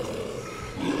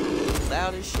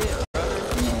 Loud as shit, brother.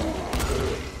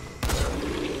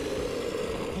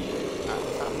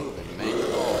 Stop moving, man.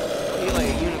 Oh, he like a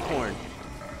unicorn.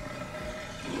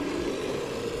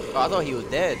 Oh, I thought he was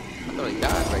dead. I thought he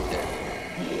died right there.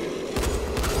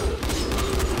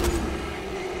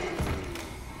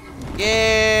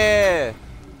 Yeah!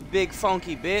 Big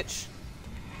funky bitch.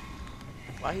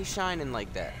 Why he shining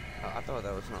like that? Oh, I thought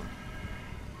that was something.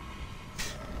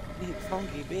 Big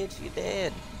funky bitch, you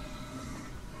dead.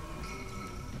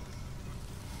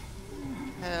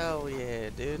 Hell yeah,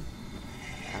 dude.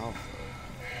 Ow.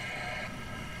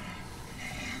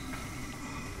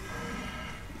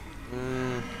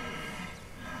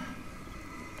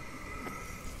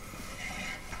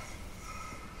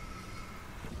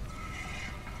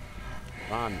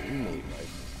 Ron inmate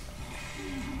life.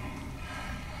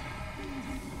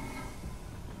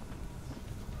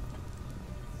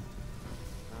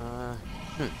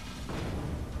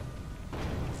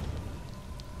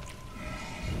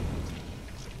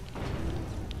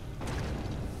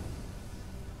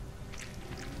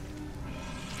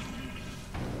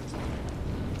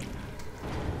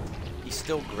 He's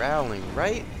still growling,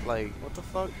 right? Like, what the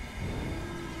fuck?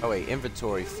 Oh wait,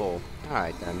 inventory full.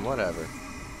 Alright then, whatever.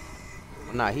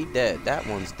 Well, nah, he dead. That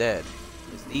one's dead.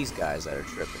 It's these guys that are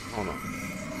tripping. Hold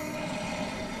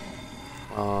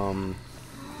on.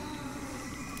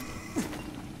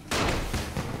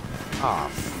 Ah,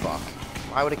 fuck.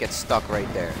 Why would it get stuck right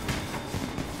there?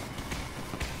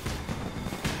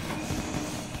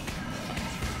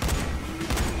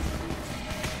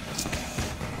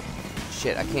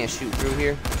 Shit, I can't shoot through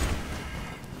here.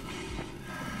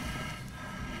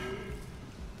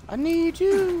 I need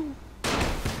you.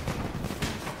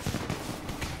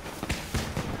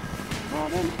 More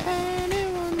than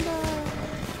anyone does.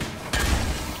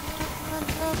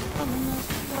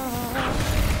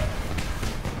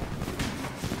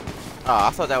 Oh, I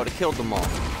thought that would have killed them all.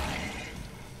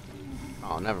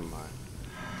 Oh, never mind.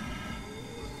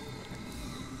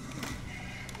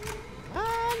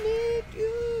 I need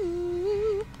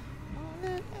you more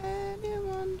than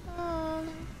anyone,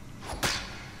 darling.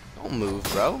 Don't move,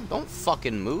 bro. Don't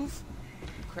fucking move.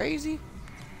 You crazy?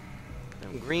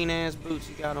 Them green ass boots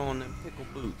you got on, them pickle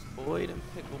boots, boy. Them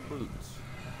pickle boots.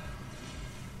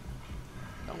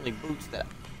 The only boots that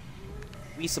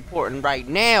we supporting right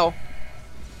now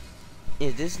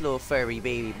is this little furry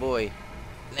baby boy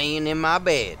laying in my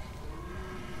bed.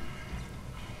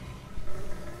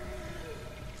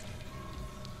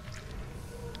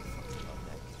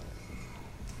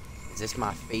 Is this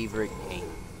my favorite game?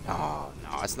 No,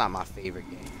 it's not my favorite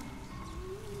game.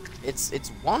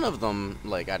 It's one of them,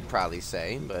 like I'd probably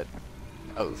say, but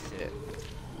oh shit,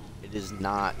 it is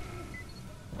not.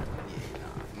 Yeah,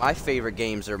 no. My favorite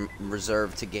games are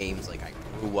reserved to games like I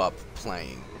grew up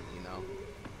playing.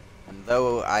 And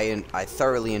though I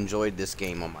thoroughly enjoyed this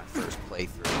game on my first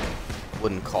playthrough, I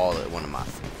wouldn't call it one of my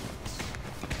favorites,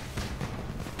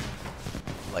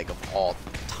 like of all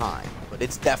time. But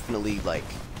it's definitely like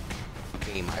a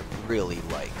game I really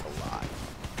like a lot.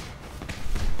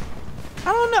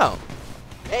 I don't know.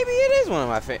 Maybe it is one of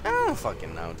my favorites. I don't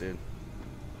fucking know, dude.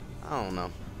 I I don't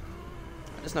know.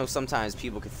 I just know sometimes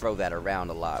people can throw that around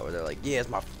a lot, where they're like, yeah, it's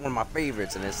one of my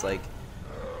favorites, and it's like,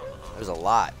 there's a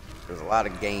lot. There's a lot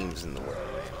of games in the world.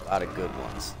 A lot of good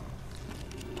ones.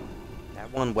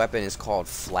 That one weapon is called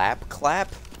Flap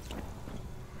Clap.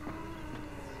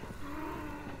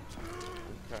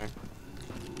 Okay.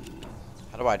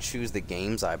 How do I choose the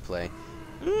games I play?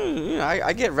 You know,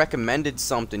 I get recommended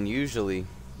something usually.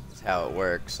 That's how it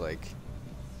works. Like,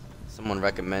 someone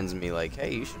recommends me, like,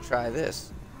 hey, you should try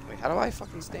this. Wait, how do I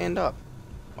fucking stand up?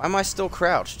 Why am I still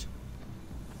crouched?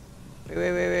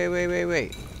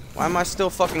 Wait. Why am I still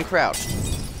fucking crouched?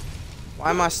 Why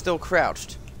am I still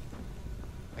crouched?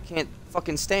 I can't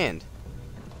fucking stand.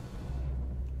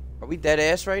 Are we dead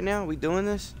ass right now? Are we doing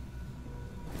this?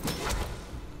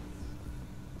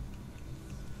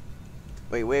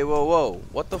 Wait, whoa.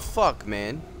 What the fuck,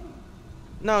 man?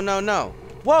 No.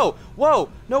 Whoa!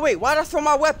 No, wait, why'd I throw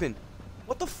my weapon?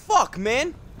 What the fuck,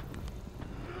 man?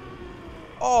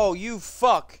 Oh, you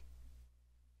fuck.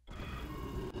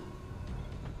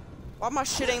 Why my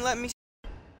shit ain't letting me...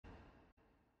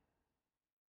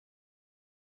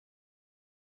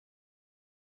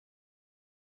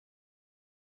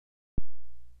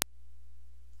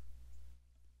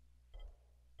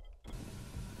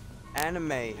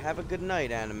 Anime. Have a good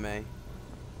night, anime.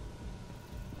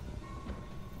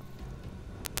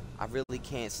 I really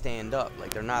can't stand up.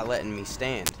 Like, they're not letting me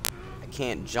stand. I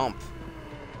can't jump.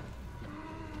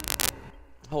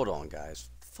 Hold on, guys.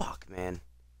 Fuck, man.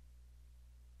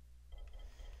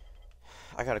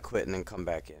 I gotta quit and then come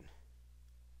back in.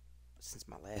 Since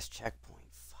my last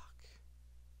checkpoint, fuck.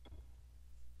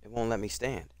 It won't let me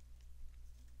stand.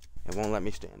 It won't let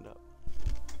me stand up.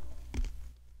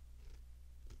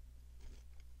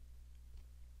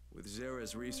 With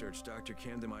Zara's research, Dr.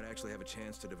 Camden might actually have a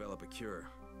chance to develop a cure.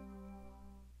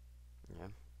 Yeah.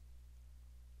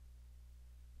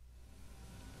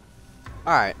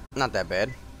 Alright, not that bad.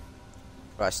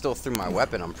 But I still threw my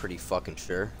weapon, I'm pretty fucking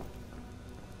sure.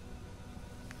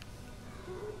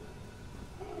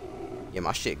 Yeah,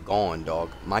 my shit gone,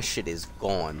 dog. My shit is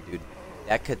gone, dude.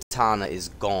 That katana is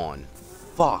gone.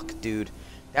 Fuck, dude.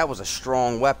 That was a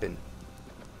strong weapon.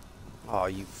 Oh,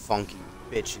 you funky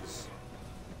bitches.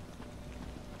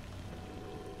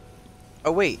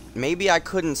 Oh, wait. Maybe I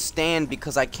couldn't stand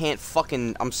because I can't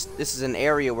fucking... This is an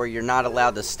area where you're not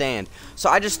allowed to stand. So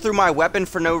I just threw my weapon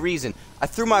for no reason. I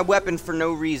threw my weapon for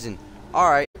no reason.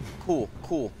 Alright. Cool.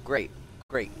 Great.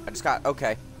 I just got...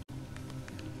 Okay.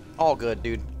 All good,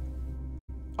 dude.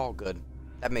 All good.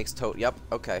 That makes total... Yep.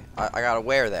 Okay. I gotta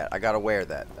wear that.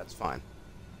 That's fine.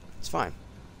 It's fine.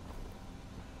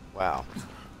 Wow.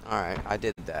 Alright. I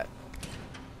did that.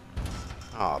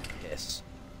 Oh, piss.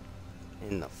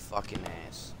 In the fucking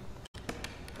ass.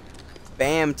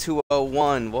 Bam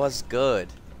 201 was good.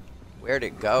 Where'd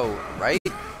it go? Right?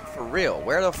 For real.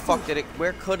 Where the fuck did it...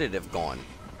 Where could it have gone?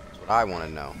 That's what I want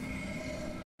to know.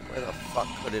 Where the fuck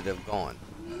could it have gone?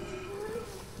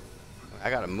 I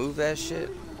gotta move that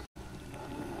shit?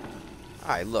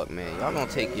 Alright, look, man. Y'all gonna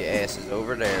take your asses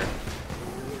over there.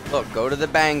 Look, go to the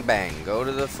bang bang. Go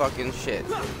to the fucking shit.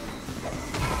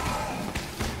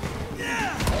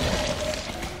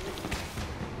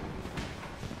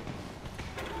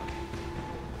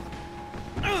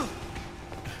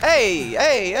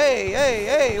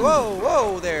 Hey,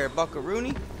 whoa there,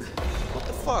 buckaroony. What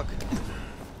the fuck?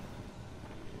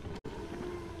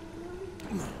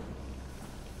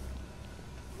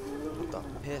 What the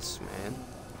piss, man?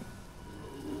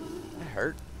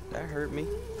 That hurt me.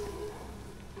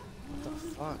 What the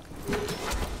fuck?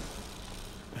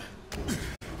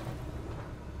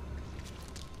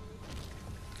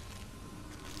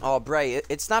 Oh, Bray,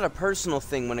 it's not a personal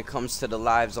thing when it comes to the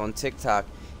lives on TikTok.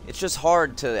 It's just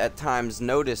hard to, at times,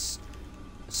 notice.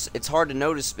 It's hard to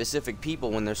notice specific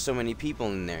people when there's so many people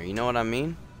in there. You know what I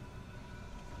mean?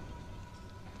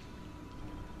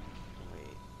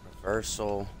 Wait.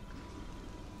 Reversal.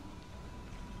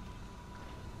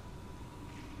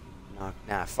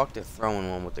 Nah, fuck the throwing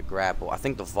one with the grapple. I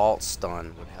think the vault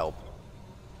stun would help.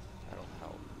 That'll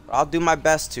help. But I'll do my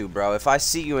best to, bro. If I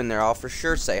see you in there, I'll for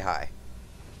sure say hi.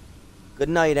 Good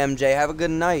night, MJ. Have a good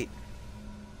night.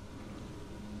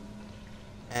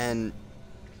 And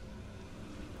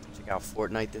check out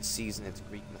Fortnite this season. It's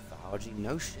Greek mythology.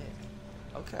 No shit.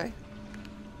 Okay.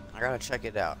 I gotta check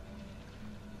it out.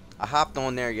 I hopped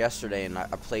on there yesterday and I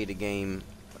played a game.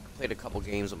 I played a couple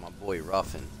games with my boy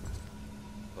Ruffin.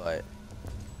 But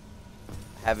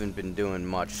I haven't been doing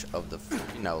much of the,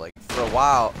 you know, like for a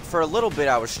while. For a little bit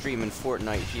I was streaming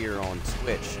Fortnite here on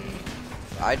Twitch.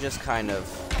 I just kind of,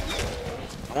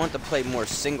 I want to play more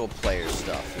single player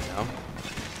stuff, you know?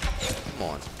 Come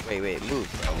on. Wait, move,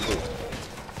 bro,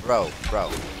 move. Bro.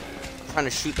 I'm trying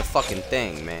to shoot the fucking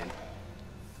thing, man.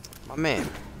 My man,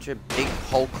 with your big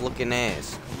Hulk-looking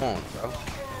ass. Come on, bro.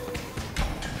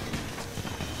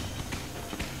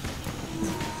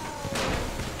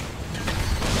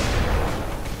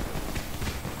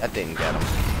 That didn't get him.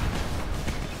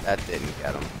 That didn't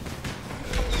get him.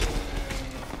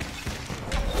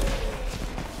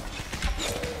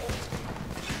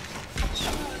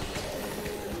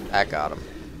 That got him.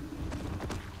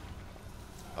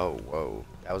 Oh, whoa.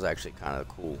 That was actually kind of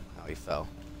cool how he fell.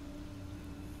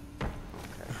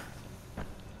 Okay.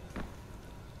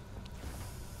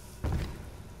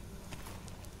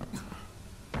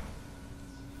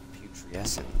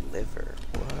 Putrescent liver.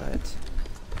 What?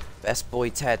 Best Boy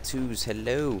Tattoos.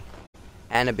 Hello.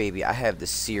 Anna baby, I have the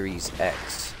Series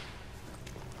X.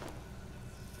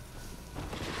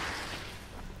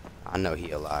 I know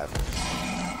he alive.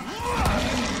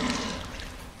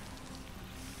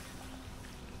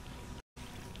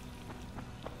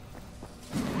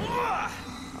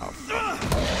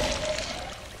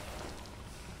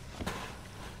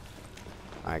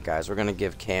 Alright guys, we're gonna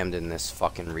give Camden this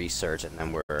fucking research and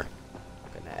then we're gonna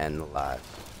end the live.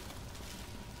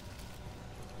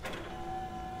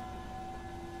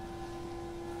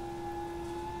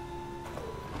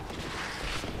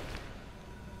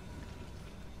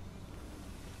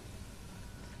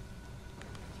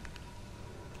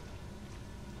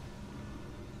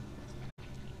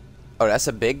 Oh, that's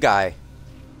a big guy.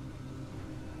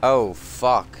 Oh,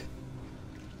 fuck.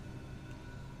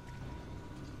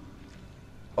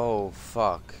 Oh,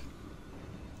 fuck.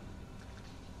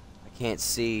 I can't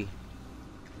see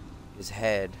his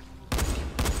head.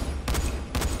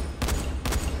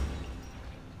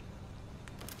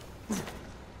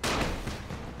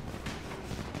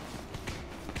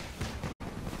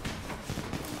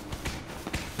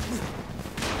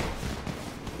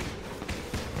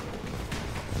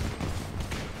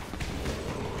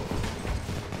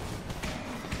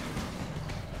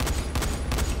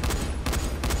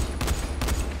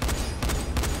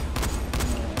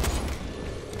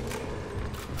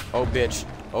 Oh bitch,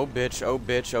 oh bitch, oh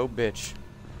bitch, oh bitch.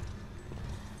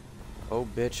 Oh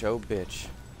bitch, oh bitch.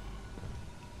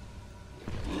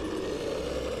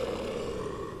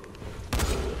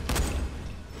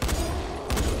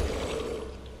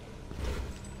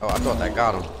 Oh, I thought that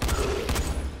got him.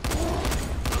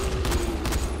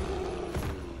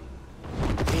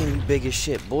 Damn, you big as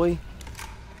shit, boy.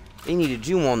 They needed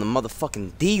you on the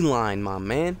motherfucking D-line, my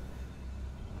man.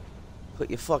 Put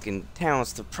your fucking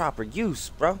talents to proper use,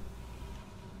 bro.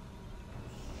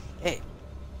 Hey.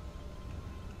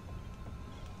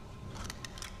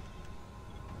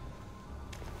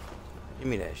 Give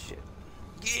me that shit.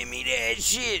 Give me that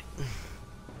shit.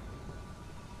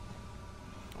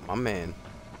 Oh, my man.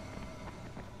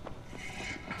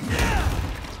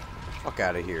 Fuck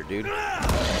out of here, dude.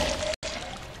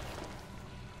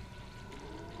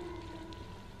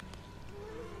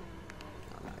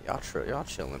 Y'all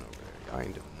chilling over there. Y'all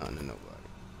ain't doing nothing to nobody.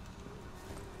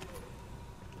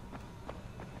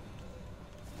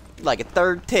 Like a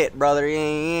third tit, brother. He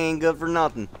ain't good for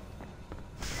nothing.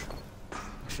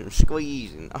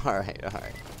 Squeezing. Alright.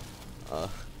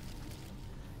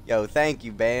 Yo, thank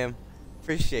you, Bam.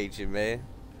 Appreciate you, man.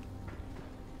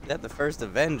 Is that the first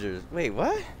Avengers? Wait,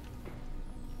 what?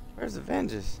 Where's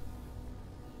Avengers?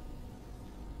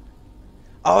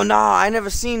 Oh, no, I never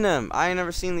seen them. I ain't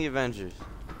never seen the Avengers.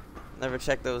 Never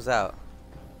checked those out.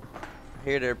 I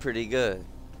hear they're pretty good.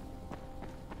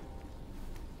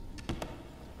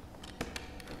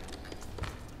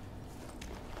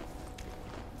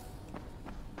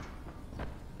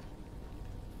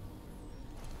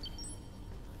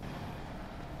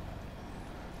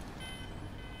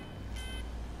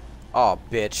 Oh,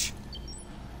 bitch.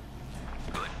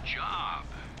 Good job.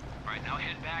 All right, now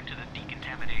head back to the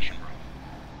decontamination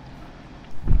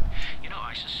room. You know,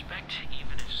 I suspect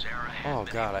even if Zara had Oh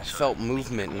god, I felt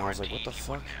movement and I was like, what the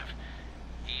fuck?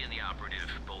 He and the operative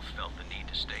both felt the need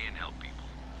to stay and help people.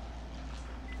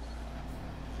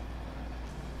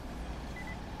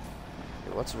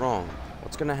 Hey, what's wrong?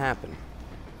 What's gonna happen?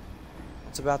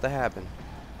 What's about to happen?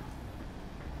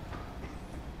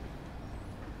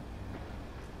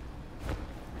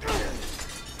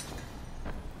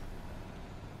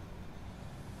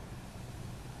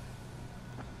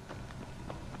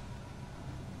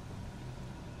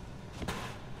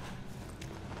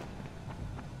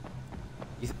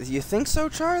 You think so,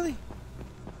 Charlie?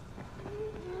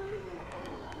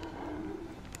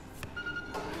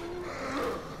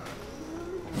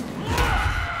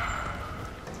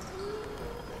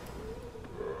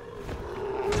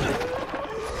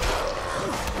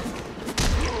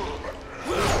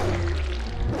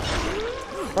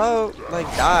 bro. Like,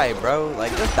 die, bro.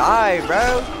 Like, just die,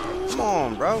 bro. Come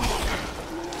on, bro.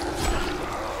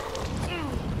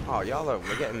 Oh, y'all are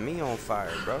getting me on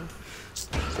fire, bro.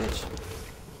 Bitch.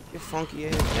 Get funky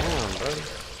ass down, bro.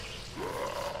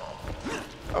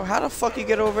 Oh, how the fuck you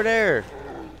get over there?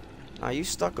 Nah, you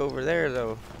stuck over there,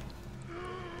 though.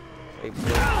 Hey,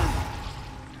 bro.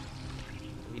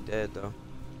 He dead, though.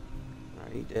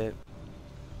 Alright, he dead.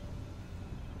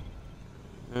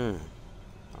 I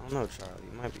don't know, Charlie.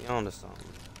 You might be onto something.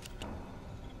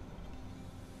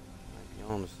 Might be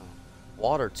onto something.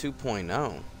 Water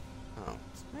 2.0. Oh,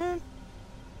 man.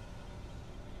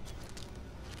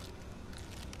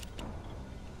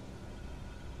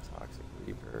 Toxic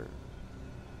Reaper.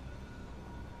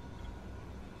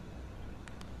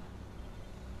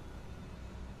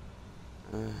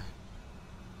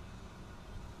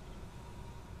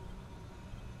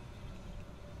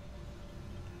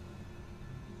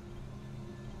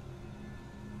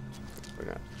 We're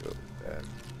gonna have to go with that.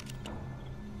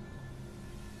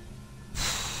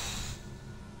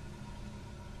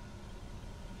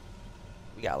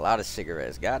 We got a lot of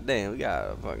cigarettes. Goddamn, we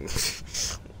got a fucking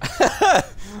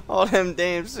all them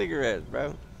damn cigarettes, bro.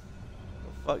 What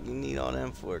the fuck you need all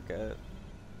them for, cuz?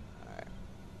 Alright.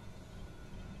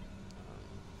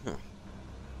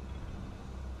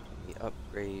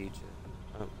 Upgrade.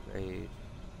 Upgrade.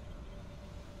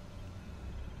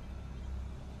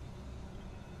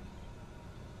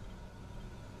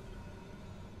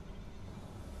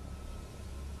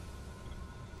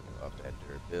 Up that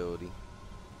durability.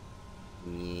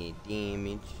 Yeah,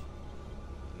 damage.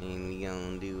 Then we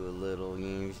gonna do a little, you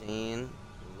know what I'm saying?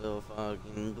 A little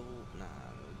fucking gold. Nah,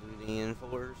 we'll do the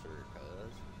enforcer,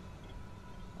 cuz.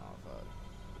 Oh, fuck.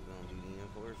 We're gonna do the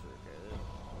enforcer, cuz.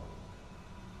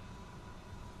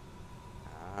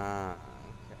 Ah,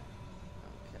 okay.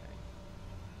 Okay.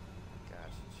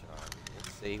 Gotcha, Charlie.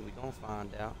 Let's see. We gonna find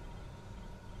out.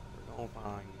 We're gonna find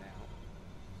out.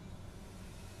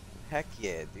 Heck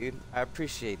yeah, dude. I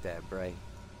appreciate that, Bray.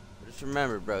 Just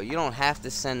remember, bro, you don't have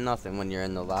to send nothing when you're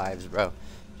in the lives, bro.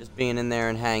 Just being in there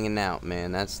and hanging out,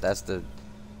 man. That's the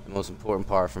most important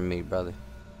part for me, brother.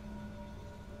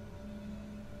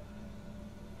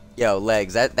 Yo,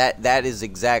 Legs, that is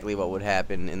exactly what would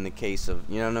happen in the case of,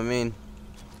 you know what I mean?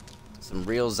 Some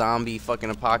real zombie fucking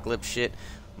apocalypse shit.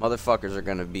 Motherfuckers are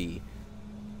gonna be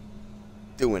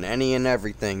doing any and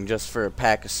everything just for a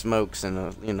pack of smokes and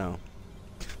a, you know,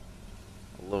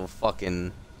 a little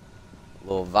fucking,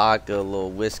 little vodka, a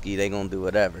little whiskey. They gonna do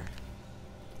whatever.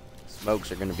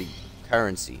 Smokes are gonna be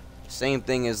currency. Same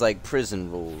thing as like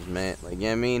prison rules, man. Like, you know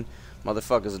what I mean?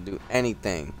 Motherfuckers will do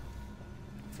anything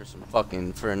for some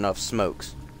fucking, for enough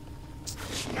smokes.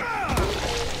 Get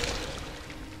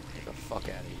the fuck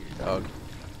out of here, dog.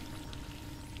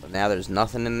 But now there's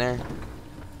nothing in there.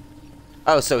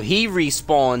 Oh, so he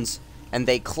respawns and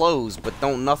they close, but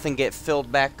don't nothing get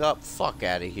filled back up? Fuck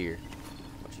out of here.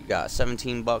 What you got?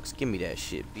 17 bucks? Give me that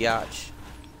shit, biatch.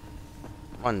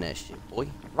 Run that shit, boy.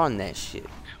 Run that shit.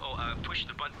 Oh, push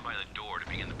the button by the door to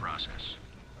begin the process.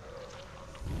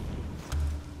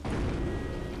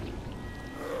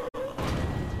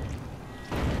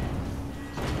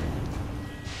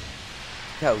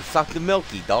 Yo, suck the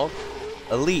milky, dog.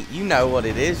 Elite, you know what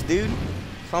it is, dude.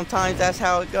 Sometimes that's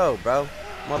how it go, bro.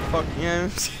 Motherfucker, you know what I'm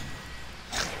saying?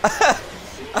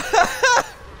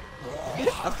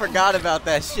 I forgot about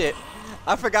that shit.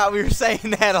 I forgot we were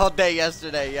saying that all day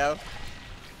yesterday, yo.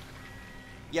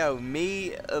 Yo,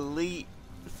 me, Elite,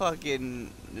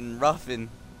 fucking, and Ruffin,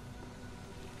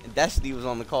 and Destiny was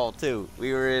on the call too.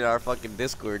 We were in our fucking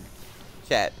Discord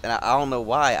chat, and I don't know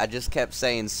why. I just kept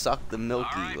saying "suck the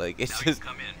milky," Right, like it's now just. you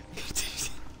come in.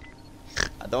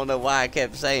 I don't know why I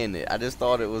kept saying it. I just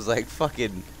thought it was like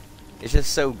fucking. It's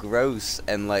just so gross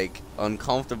and like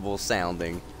uncomfortable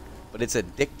sounding, but it's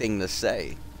addicting to say.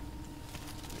 You know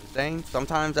what I'm saying?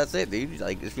 Sometimes that's it, dude.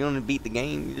 Like if you want to beat the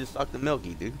game, you just suck the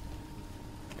milky, dude.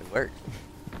 It worked.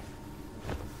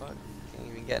 What the fuck? Can't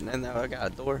even get in there. I got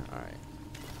a door. All right.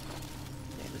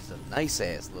 Damn, this is a nice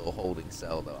ass little holding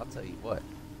cell, though. I'll tell you what.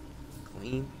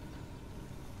 Clean.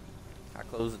 I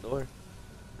close the door.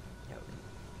 Yo.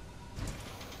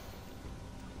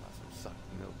 Suck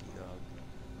the milky, dog.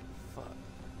 Fuck.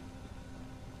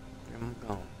 Where am I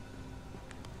going?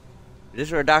 Is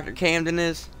this where Dr. Camden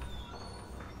is?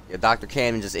 Yeah, Dr.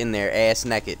 Camden just in there ass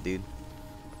naked, dude.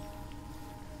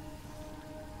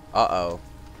 Uh-oh.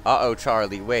 Uh-oh,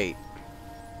 Charlie, wait.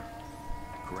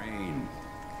 Crane,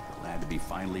 glad to be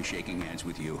finally shaking hands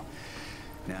with you.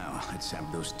 Now, let's have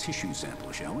those tissue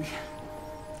samples, shall we?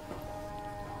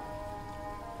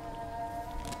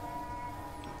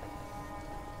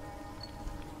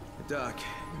 Doc,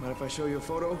 mind if I show you a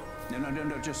photo?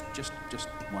 No, just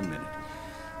 1 minute.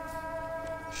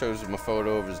 Shows him a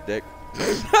photo of his dick.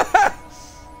 He's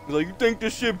like, you think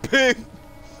this shit big?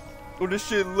 Or this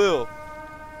shit little?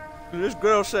 This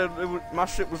girl said my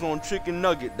shit was on chicken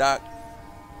nugget, Doc.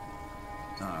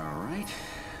 All right.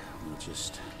 We'll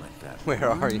just let that. Where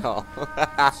are y'all?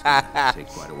 Take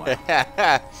quite a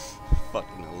while.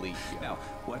 Fucking elite. Now,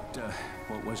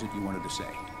 what was it you wanted to say?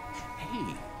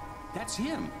 Hey, that's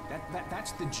him.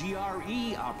 That's the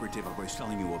GRE operative I was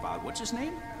telling you about. What's his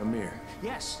name? Amir.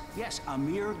 Yes,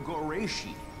 Amir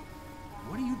Qureshi.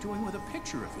 What are you doing with a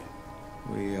picture of him?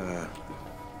 We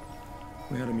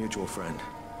had a mutual friend.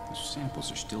 The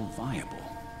samples are still viable.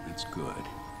 That's good.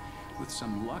 With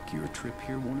some luck, your trip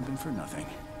here won't have been for nothing.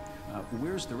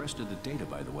 Where's the rest of the data,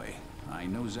 by the way? I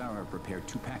know Zara prepared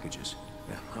 2 packages.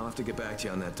 Yeah, I'll have to get back to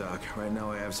you on that, Doc. Right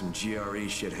now I have some GRE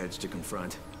shitheads to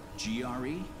confront.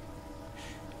 GRE?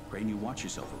 Crane, you watch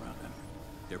yourself around them.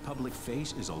 Their public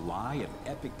face is a lie of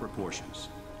epic proportions.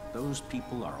 Those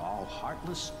people are all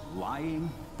heartless,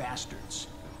 lying bastards.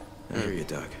 I hear you,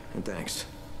 Doc. And thanks.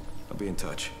 I'll be in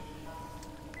touch.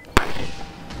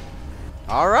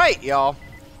 Alright, y'all.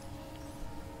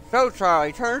 So,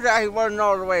 Charlie, turns out he wasn't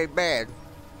all the way bad.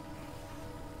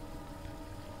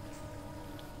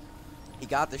 He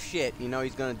got the shit, you know,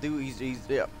 he's gonna do,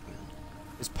 yeah.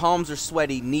 His palms are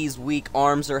sweaty, knees weak,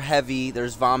 arms are heavy,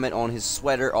 there's vomit on his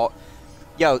sweater.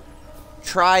 Yo,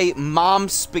 try mom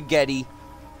spaghetti.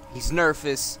 He's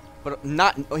nervous, but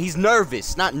he's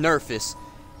nervous, not nervous.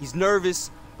 He's nervous,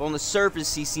 but on the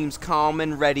surface he seems calm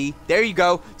and ready. There you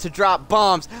go, to drop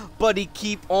bombs. But he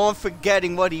keep on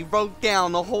forgetting what he wrote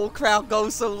down. The whole crowd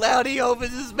goes so loud he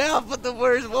opens his mouth, but the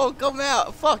words won't come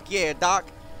out. Fuck yeah, Doc.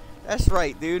 That's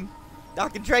right, dude.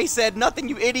 Dr. Dre said nothing,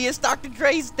 you idiots. Dr.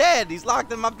 Dre's dead. He's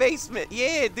locked in my basement.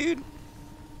 Yeah, dude.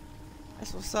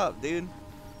 That's what's up, dude.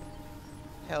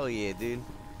 Hell yeah, dude.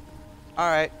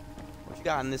 Alright. What you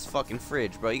got in this fucking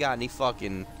fridge, bro? You got any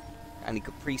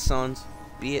Capri Suns?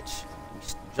 Bitch. You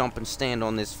jump and stand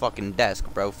on this fucking desk,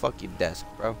 bro. Fuck your desk,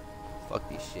 bro. Fuck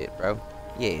this shit, bro.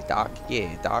 Yeah, Doc.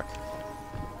 Yeah, Doc.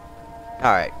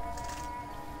 Alright.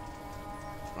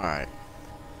 Alright.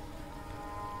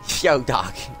 Yo,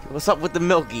 Doc, what's up with the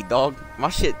Milky, dog? My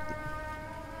shit.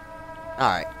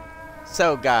 Alright.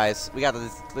 So, guys, we got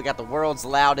the world's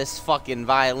loudest fucking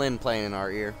violin playing in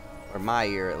our ear. Or my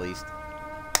ear, at least.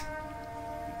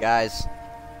 You guys,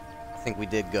 I think we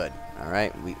did good.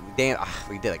 Alright? We did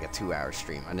like a 2-hour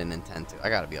stream. I didn't intend to. I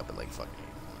gotta be up at like fucking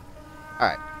 8.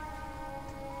 Alright.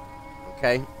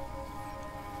 Okay.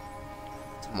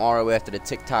 Tomorrow, after the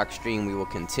TikTok stream, we will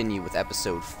continue with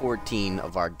episode 14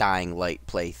 of our Dying Light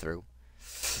playthrough.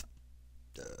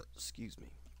 Excuse me.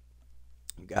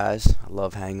 You guys, I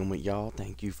love hanging with y'all.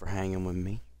 Thank you for hanging with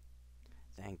me.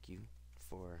 Thank you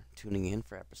for tuning in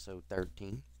for episode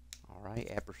 13. Alright,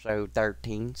 episode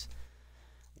 13s.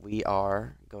 We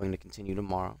are going to continue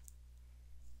tomorrow.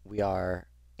 We are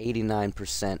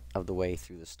 89% of the way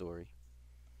through the story.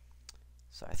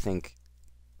 So I think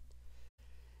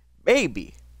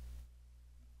maybe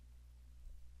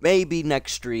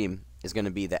next stream is going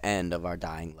to be the end of our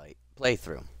Dying Light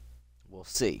playthrough. We'll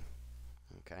see.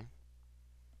 Okay?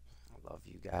 I love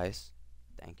you guys.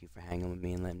 Thank you for hanging with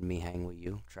me and letting me hang with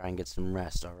you. Try and get some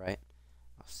rest, alright?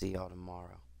 I'll see y'all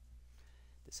tomorrow.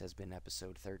 This has been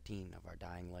episode 13 of our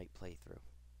Dying Light playthrough.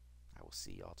 I will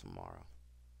see y'all tomorrow.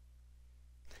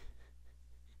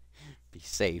 Be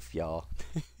safe, y'all.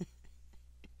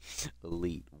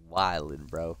 Elite wildin',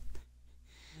 bro.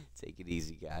 Take it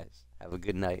easy, guys. Have a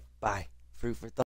good night. Bye. Fruit for thought.